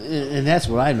 And that's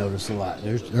what I notice a lot.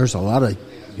 There's a lot of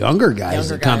younger guys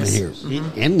that come in here,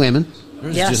 and women.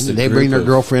 Yes. They bring their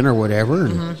girlfriend or whatever.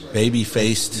 And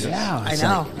baby-faced. Yeah, I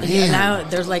know. And now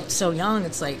they're like so young.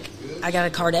 It's like I got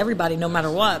to card everybody no matter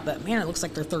what. But man, it looks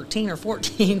like they're 13 or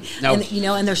 14. Nope. And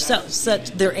and they're such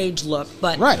their age look.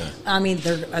 But I mean,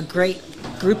 they're a great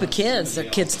group of kids. They're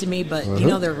kids to me, but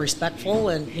they're respectful,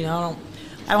 and I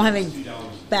don't have any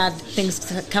bad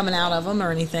things coming out of them or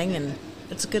anything. And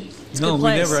it's a good. No, good we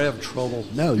place. never have trouble.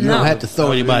 No, you don't have to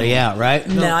throw anybody out, right?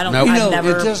 No, I don't. It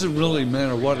never. doesn't really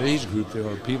matter what age group they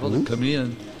are. People that come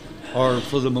in are,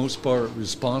 for the most part,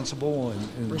 responsible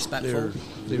and respectful.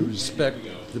 They respect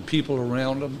the people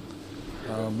around them.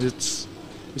 It's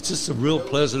just a real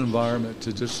pleasant environment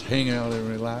to just hang out and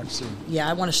relax. Yeah,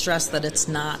 I want to stress that it's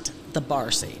not the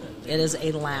bar scene. It is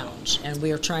a lounge, and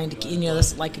we are trying to.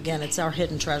 This again, it's our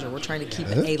hidden treasure. We're trying to keep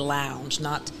it a lounge,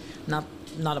 not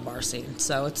a bar scene.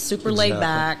 So it's super laid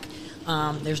back.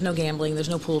 There's no gambling. There's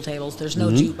no pool tables. There's no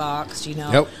jukebox.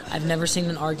 I've never seen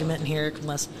an argument in here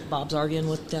unless Bob's arguing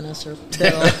with Dennis or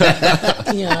Bill,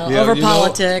 over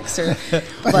politics.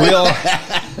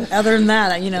 Other than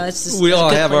that, it's just we all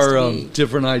have our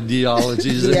different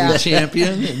ideologies that we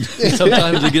champion. And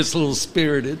sometimes it gets a little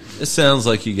spirited. It sounds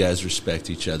like you guys respect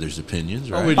each other's opinions,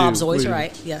 right? Oh, Bob's always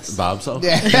right. Yes, Bob's always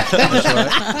That's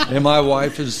right. And my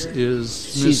wife is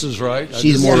Mrs. Right.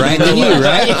 She's more right than you,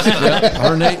 right?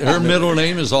 Her middle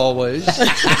name is Always.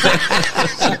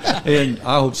 And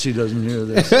I hope she doesn't hear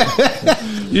this.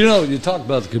 You talk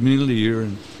about the community here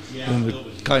and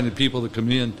the kind of people that come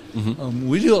in.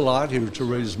 We do a lot here to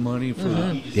raise money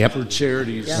for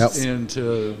charities and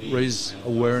to raise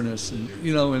awareness. And,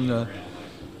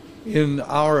 in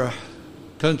our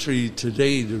country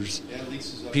today, there's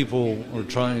people are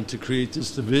trying to create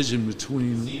this division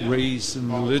between race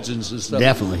and religions and stuff.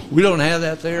 Definitely. We don't have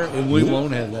that there, and we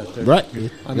won't have that there. Right.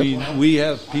 I mean, we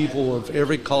have people of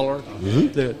every color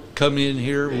that come in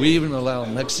here. We even allow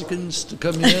Mexicans to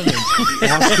come in and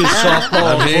ask us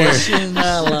softball questions.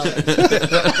 I love it.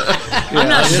 I'm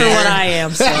not sure what I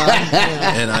am, so.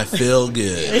 And I feel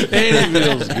good. And it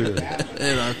feels good.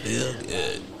 And I feel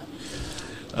good.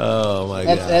 Oh my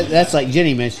God! That's like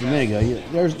Jenny mentioned a minute ago.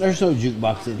 There's no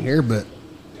jukebox in here, but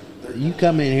you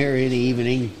come in here any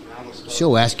evening,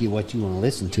 she'll ask you what you want to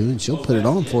listen to, and she'll put it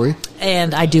on for you.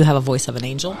 And I do have a voice of an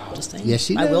angel. Just saying. Yes,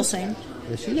 she does. I will sing.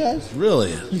 Yes, she does.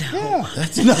 Really? No. Yeah.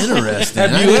 That's interesting.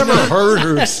 Have you ever heard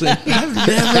her sing? I've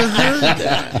never heard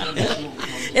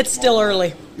that. It's still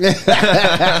early.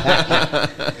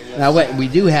 Now, wait, we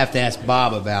do have to ask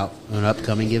Bob about an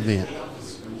upcoming event.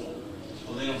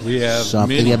 We have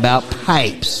Something about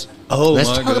pipes. Oh, let's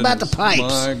my talk about the goodness.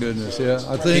 pipes. My goodness, yeah.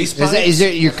 I think Is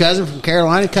there your cousin from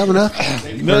Carolina coming up?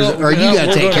 Or you got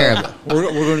to take care of it? We're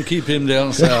going to keep him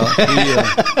down south.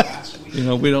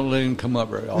 We don't let him come up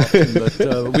very often.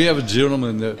 But we have a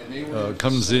gentleman that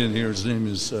comes in here. His name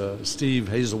is Steve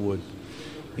Hazelwood.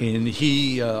 And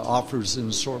he offers an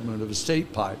assortment of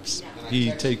estate pipes.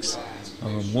 He takes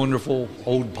wonderful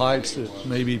old pipes that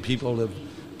maybe people have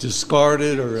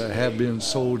discarded or have been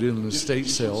sold in an estate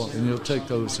sale, and he'll take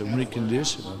those and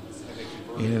recondition them.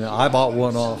 And I bought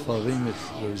one off of him. It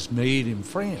was made in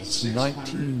France in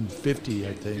 1950,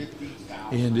 I think,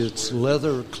 and it's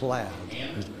leather clad.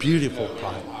 It's a beautiful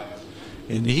pipe.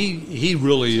 And he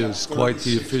really is quite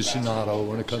the aficionado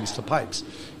when it comes to pipes.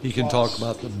 He can talk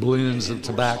about the blends of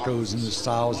tobaccos and the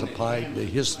styles of pipe, the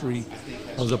history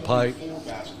of the pipe.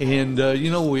 And,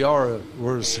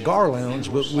 we're a cigar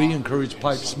lounge, but we encourage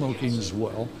pipe smoking as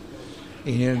well.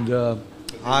 And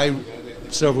I,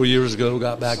 several years ago,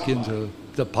 got back into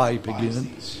the pipe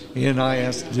again. And I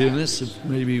asked Dennis if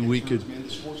maybe we could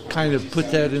kind of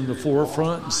put that in the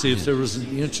forefront and see if there was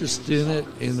an interest in it,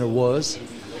 and there was.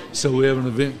 So we have an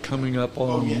event coming up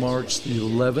on March the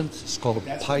 11th. It's called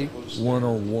Pipe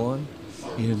 101,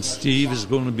 and Steve is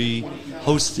going to be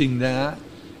hosting that.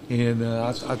 And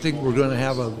I think we're going to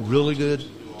have a really good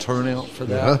turnout for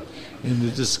that. And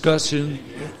the discussion,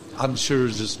 I'm sure,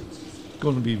 is just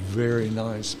going to be very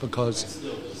nice because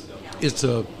it's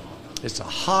a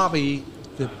hobby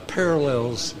that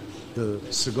parallels the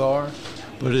cigar,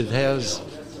 but it has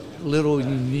little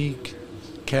unique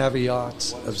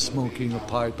caveats of smoking a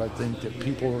pipe. I think that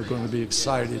people are going to be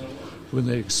excited when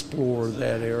they explore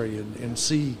that area and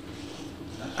see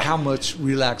how much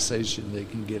relaxation they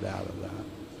can get out of that.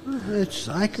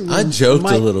 I joked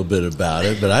a little bit about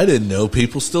it, but I didn't know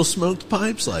people still smoked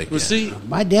pipes like that. See,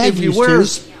 my dad if you wear a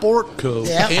sport coat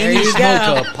and you smoke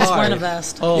a pipe, it's one of the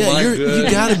best. Oh yeah, my goodness.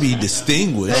 You got to be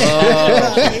distinguished.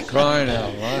 Oh, crying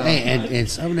out loud! Hey, and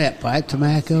some of that pipe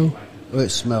tobacco, it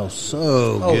smells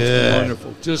so Oh, good. it's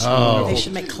wonderful, just wonderful. They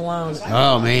should make cologne.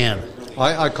 Oh man,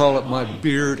 I call it my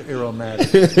beard aromatic.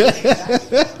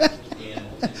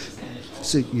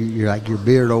 so you're like your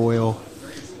beard oil.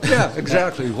 Yeah,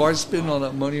 exactly. Why spend all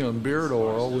that money on beard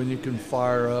oil when you can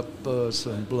fire up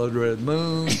some Blood Red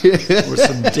Moon or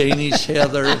some Danish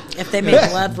Heather? If they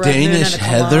make Blood Red Danish Moon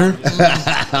and a cologne,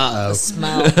 Heather? the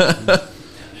smell.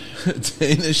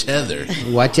 Danish Heather.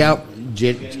 Watch out.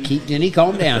 Keep Jenny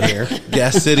calm down here.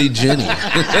 Gas City Jenny.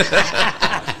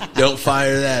 Don't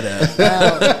fire that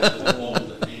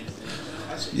up.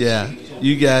 Yeah,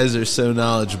 you guys are so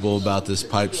knowledgeable about this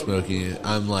pipe smoking.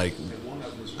 I'm like,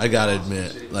 I gotta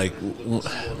admit, like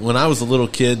when I was a little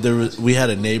kid, we had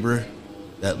a neighbor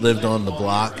that lived on the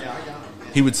block.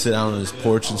 He would sit out on his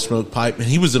porch and smoke pipe, and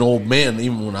he was an old man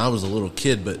even when I was a little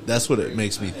kid. But that's what it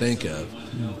makes me think of.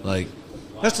 Like,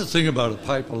 that's the thing about a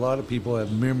pipe. A lot of people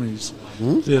have memories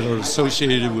that are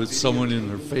associated with someone in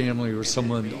their family or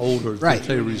someone older that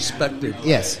they respected.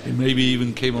 Yes, and maybe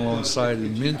even came alongside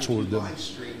and mentored them.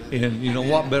 And you know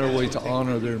what better way to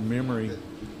honor their memory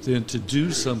than to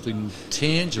do something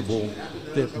tangible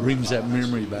that brings that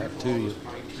memory back to you.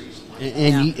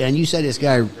 And you said this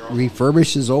guy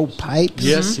refurbishes old pipes?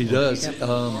 Yes, he does.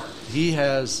 Yep.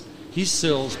 He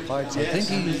sells pipes. I think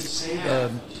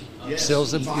he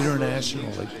sells them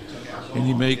internationally, and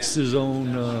he makes his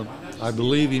own. I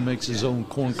believe he makes his own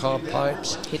corncob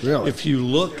pipes. Really? If you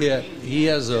look at, he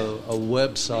has a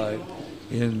website,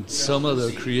 and some of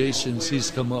the creations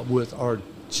he's come up with are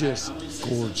just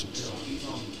gorgeous.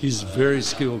 He's a very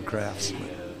skilled craftsman.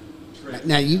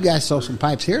 Now, you guys sell some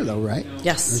pipes here, though, right?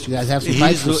 Yes. Don't you guys have some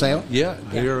pipes for sale? Yeah,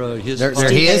 they're his. They're pipes.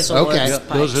 his? Okay. Yeah,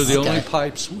 those are the only Okay.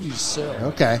 pipes we sell.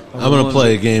 Okay. I'm going to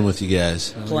play a game with you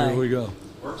guys. Here we go.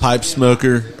 Pipe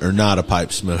smoker or not a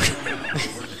pipe smoker?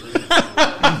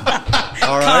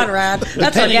 All right. Conrad.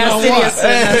 That's our gas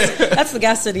city. That's the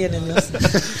gas city in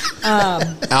this.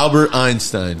 Albert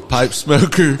Einstein, pipe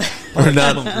smoker or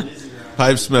not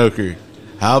pipe smoker?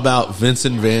 How about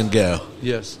Vincent van Gogh?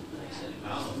 Yes.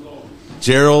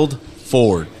 Gerald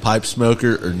Ford, pipe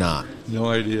smoker or not? No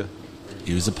idea.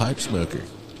 He was a pipe smoker.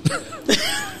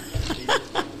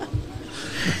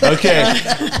 Okay.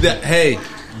 Hey,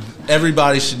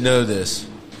 everybody should know this.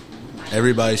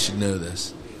 Everybody should know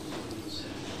this.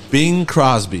 Bing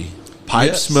Crosby,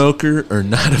 pipe smoker or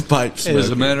not a pipe smoker? As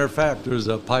a matter of fact, there's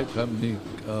a pipe company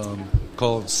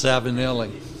called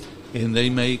Savinelli, and they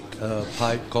make a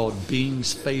pipe called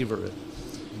Bing's Favorite.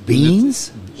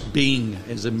 Beans? Bing,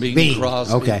 as in Bing Bing,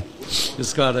 Crosby. okay.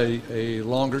 It's got a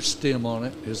longer stem on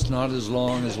it. It's not as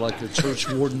long as like a church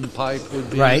warden pipe would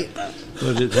be. Right.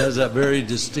 But it has that very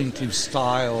distinctive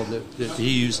style that he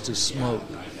used to smoke.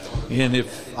 And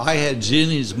if I had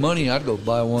Jenny's money, I'd go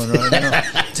buy one right now.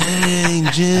 Dang,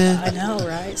 Jen. I know,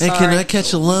 right? Hey, can I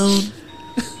catch a loan?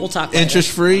 We'll talk later. Interest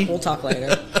free? We'll talk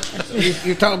later.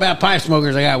 You're talking about pipe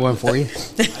smokers. I got one for you.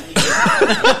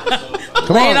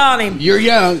 Come Lay it on him. You're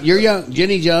young. You're young.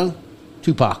 Jenny's young.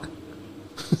 Tupac.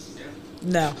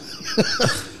 No.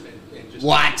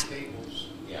 What?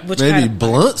 Which Maybe kind of,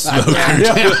 blunt smoker.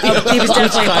 he was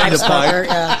definitely a pipe smoker.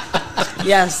 Yeah.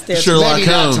 Yes, there's Sherlock Maybe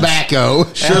not Holmes.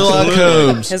 tobacco. Sherlock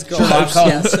Holmes. his girlfriend.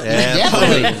 Yes.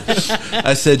 Definitely.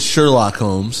 I said Sherlock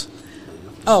Holmes.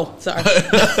 Oh, sorry.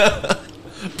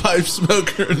 Pipe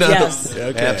smoker? No. Yes.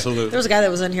 Okay. Absolutely. There was a guy that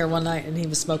was in here one night, and he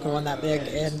was smoking one that big,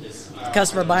 and the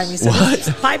customer behind me said, What?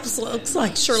 "This pipe looks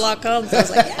like Sherlock Holmes." I was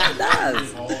like, "Yeah, it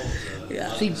does."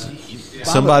 Yeah.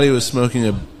 Somebody was smoking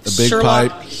a big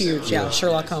Sherlock, pipe. huge, yeah.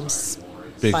 Sherlock Holmes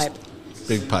Big, pipe.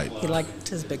 big pipe. He liked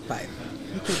his big pipe.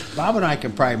 Bob and I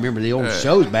can probably remember the old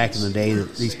shows back in the day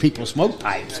that these people smoked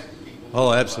pipes.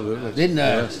 Oh, absolutely. Didn't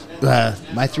Yes.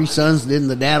 My three sons, didn't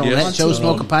the dad on Yes. that show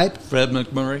smoke a pipe? Fred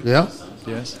McMurray. Yeah.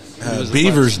 Yes. He was a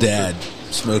Beaver's pipe dad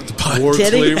smoked the pipe. Ward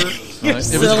Did he? Cleaver. You're Right. If it's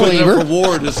silly. good enough for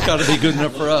Ward, it's got to be good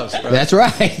enough for us. Right? That's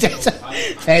right.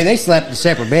 Hey, they slept in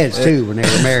separate beds, too, when they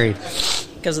were married.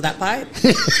 Because of that pipe?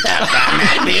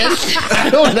 I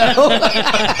don't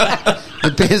know.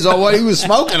 Depends on what he was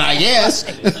smoking, I guess.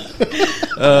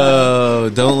 Oh,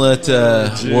 don't let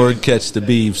Ward catch the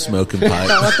beef smoking Don't pipe.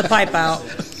 let the pipe out.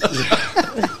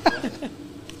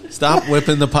 Stop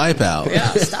whipping the pipe out.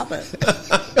 Yeah, stop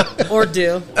it. Or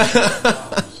do.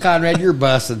 Conrad, you're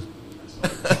bussing.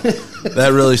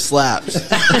 That really slaps.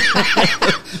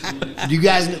 Do you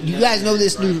guys know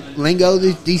this new lingo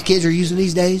that these kids are using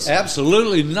these days?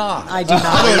 Absolutely not. I do not.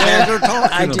 I don't know what they're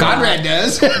talking I do about. Conrad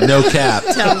does. No cap.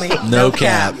 Tell me. No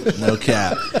cap. No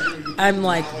cap. I'm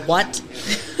like, what?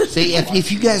 See,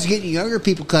 if you guys are getting younger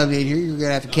people coming in here, you're going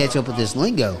to have to catch up with this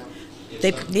lingo.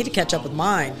 They need to catch up with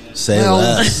mine. Say Well-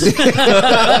 less.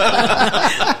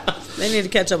 They need to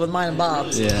catch up with mine and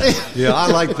Bob's. Yeah. Yeah, I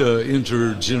like the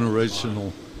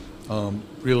intergenerational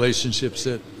relationships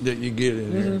that you get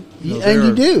in here. You know, And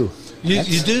you they're- do. You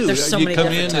do. There's so you many come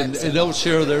different in and types. they'll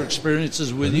share their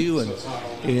experiences with you and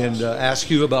ask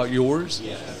you about yours.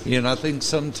 And I think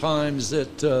sometimes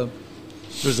that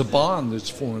there's a bond that's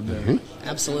formed there.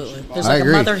 Absolutely. There's I like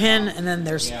agree. a mother hen, and then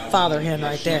there's father hen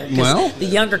right there. 'Cause Well- the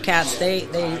younger cats,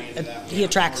 he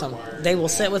attracts them. They will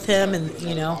sit with him, and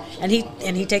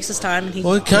he takes his time, and he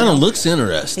Well, it kind of looks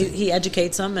interesting. he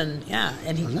educates them, and he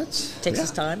that's- takes yeah.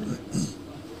 his time.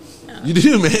 You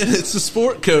do, man. It's a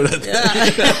sport coat. I think.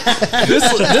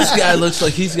 this guy looks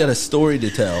like he's got a story to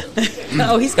tell.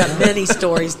 Oh, he's got many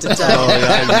stories to tell.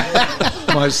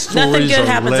 My stories Nothing good are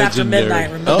happens after legendary. midnight.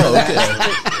 Remember Oh, that?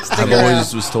 okay. Stick I've around.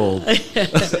 always was told. I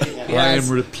Yes. am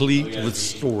replete with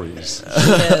stories.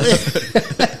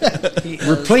 He is.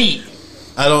 Replete.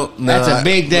 I don't know. That's a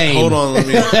big name. Hold on. Let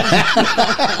me.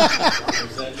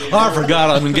 I forgot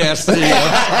I'm in Gas City.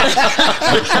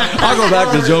 I'll go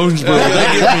back to Jonesboro. They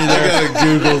get me I there. gotta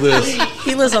Google this.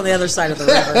 He lives on the other side of the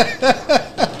river.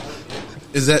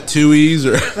 Is that 2 E's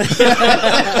or?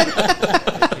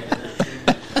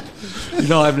 You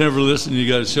know, I've never listened to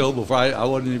you guys' show before. I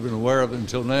wasn't even aware of it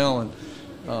until now. And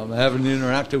having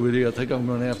interacted with you, I think I'm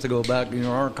going to have to go back in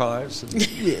your archives.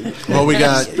 Well, we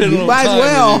got. Spend a little might as time with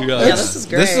well. you guys. Yeah, this is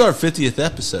great. This is our 50th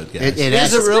episode, guys. It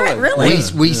This is. is great, really?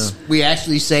 We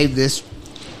actually saved this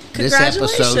episode for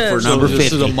Congratulations. number So this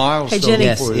 50. is a milestone Hey, Jenny.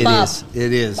 Yes, for it you. Bob. is.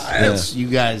 It is. It's, you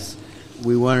guys,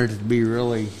 we wanted it to be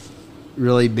really,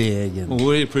 really big, and Well,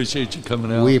 we appreciate you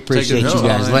coming out. we appreciate taking you the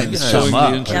guys time, letting us showing come the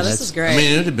up. interest. Yeah, this is great. I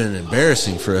mean, it would have been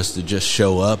embarrassing for us to just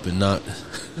show up and not.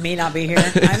 Me not be here.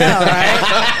 I know,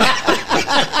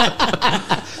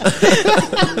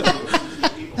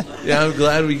 right? Yeah, I'm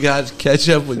glad we got to catch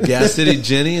up with Gas City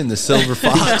Jenny and the Silver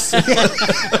Fox.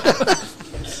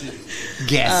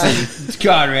 Gas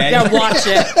Conrad. Yeah, watch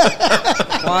it.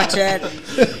 Watch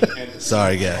it.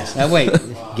 Sorry, guys. Now wait,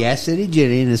 Gas City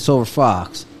Jenny and the Silver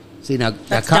Fox. See now,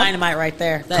 That's now dynamite right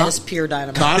there. That is pure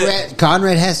dynamite.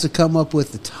 Conrad has to come up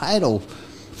with the title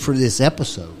for this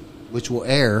episode, which will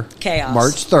air Chaos.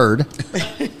 March 3rd.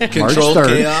 Controlled March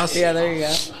 3rd. chaos. Yeah, there you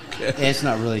go. It's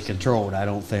not really controlled, I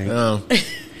don't think. No,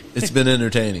 it's been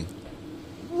entertaining.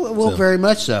 Well, So- very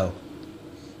much so.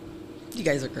 You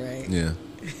guys are great. Yeah,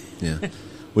 yeah.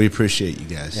 We appreciate you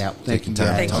guys. Yeah, thank taking you, time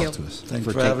guys. to Thank talk you. to us. Thanks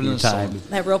for for taking having your us time.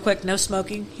 on. Real quick, no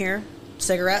smoking here.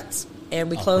 Cigarettes. And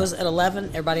we close at 11.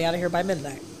 Everybody out of here by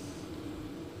midnight.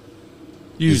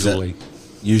 Usually.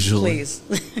 Please.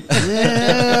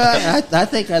 Yeah, I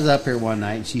think I was up here one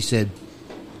night and she said,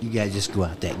 "You guys just go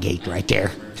out that gate right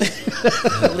there."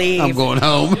 Leave. I'm going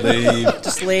home.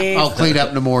 Just leave. I'll clean up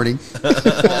in the morning.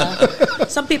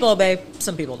 Some people obey,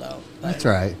 some people don't. That's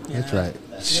right. That's right.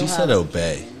 She said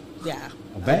obey. Yeah.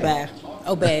 Obey.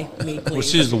 Obey me, please. Well,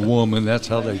 she's a woman. That's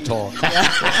how they talk.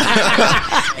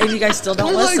 And you guys still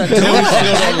don't listen. doing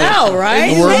I know,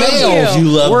 right? We're Thank males. You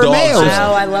love We're dogs. males.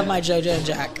 Oh, I love my JoJo and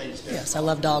Jack. Yes, I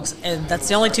love dogs, and that's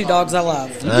the only two dogs I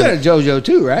love. You got a JoJo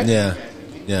too, right? Yeah.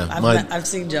 I've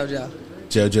seen JoJo.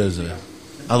 JoJo's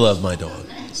I love my dog.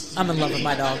 I'm in love with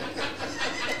my dog.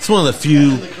 It's one of the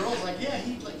few,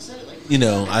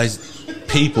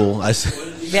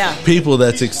 Yeah. people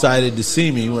that's excited to see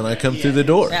me when I come through the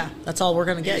door. Yeah, that's all we're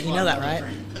going to get. You know that, right?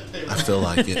 I feel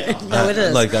like it. No, it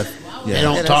is. They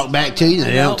don't It talk is. back to you.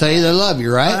 They don't tell you they love you,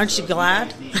 right? Aren't you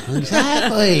glad?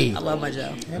 Exactly. I love my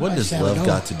Joe. What does love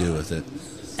got to do with it?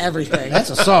 Everything. That's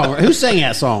a song. Who sang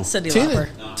that song? Cindy Tina Lauper.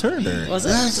 Turner. Was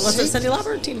it Cindy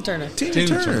Lauper or Tina Turner? Tina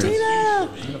Turner. Tina!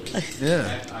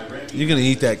 Yeah. You're going to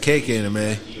eat that cake,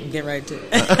 anime. Get right to it.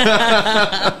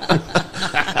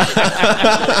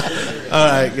 All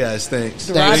right, guys. Thanks.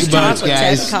 Thanks a bunch,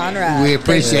 guys. Conrad. We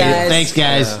appreciate it. Thanks,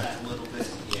 guys.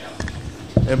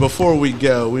 And before we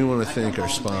go, we want to thank our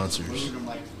sponsors.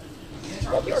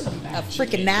 A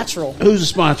freaking natural. Who's the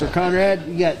sponsor? Conrad?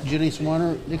 You got Jenny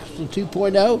Swanner, Nicholson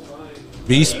 2.0?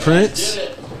 Beast Prince,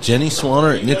 Jenny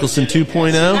Swanner at Nicholson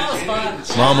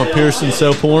 2.0, Mama Pearson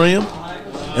Soporium,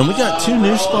 and we got 2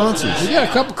 new sponsors. We got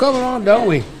a couple coming on, don't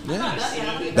we?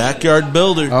 Backyard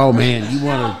Builder, Oh, man. You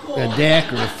want a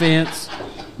deck or a fence?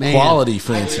 Man, quality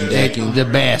fence and decking, the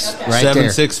best right there.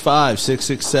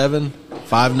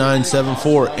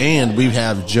 765-667-5974, and we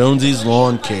have Jonesy's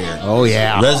Lawn Care. Oh,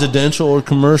 yeah. Residential or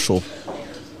commercial.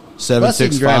 765. Plus you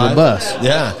can drive a bus.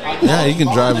 Yeah, you can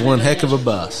drive one heck of a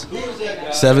bus.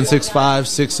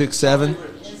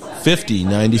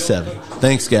 765-667-5097.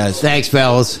 Thanks, guys. Thanks,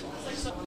 fellas.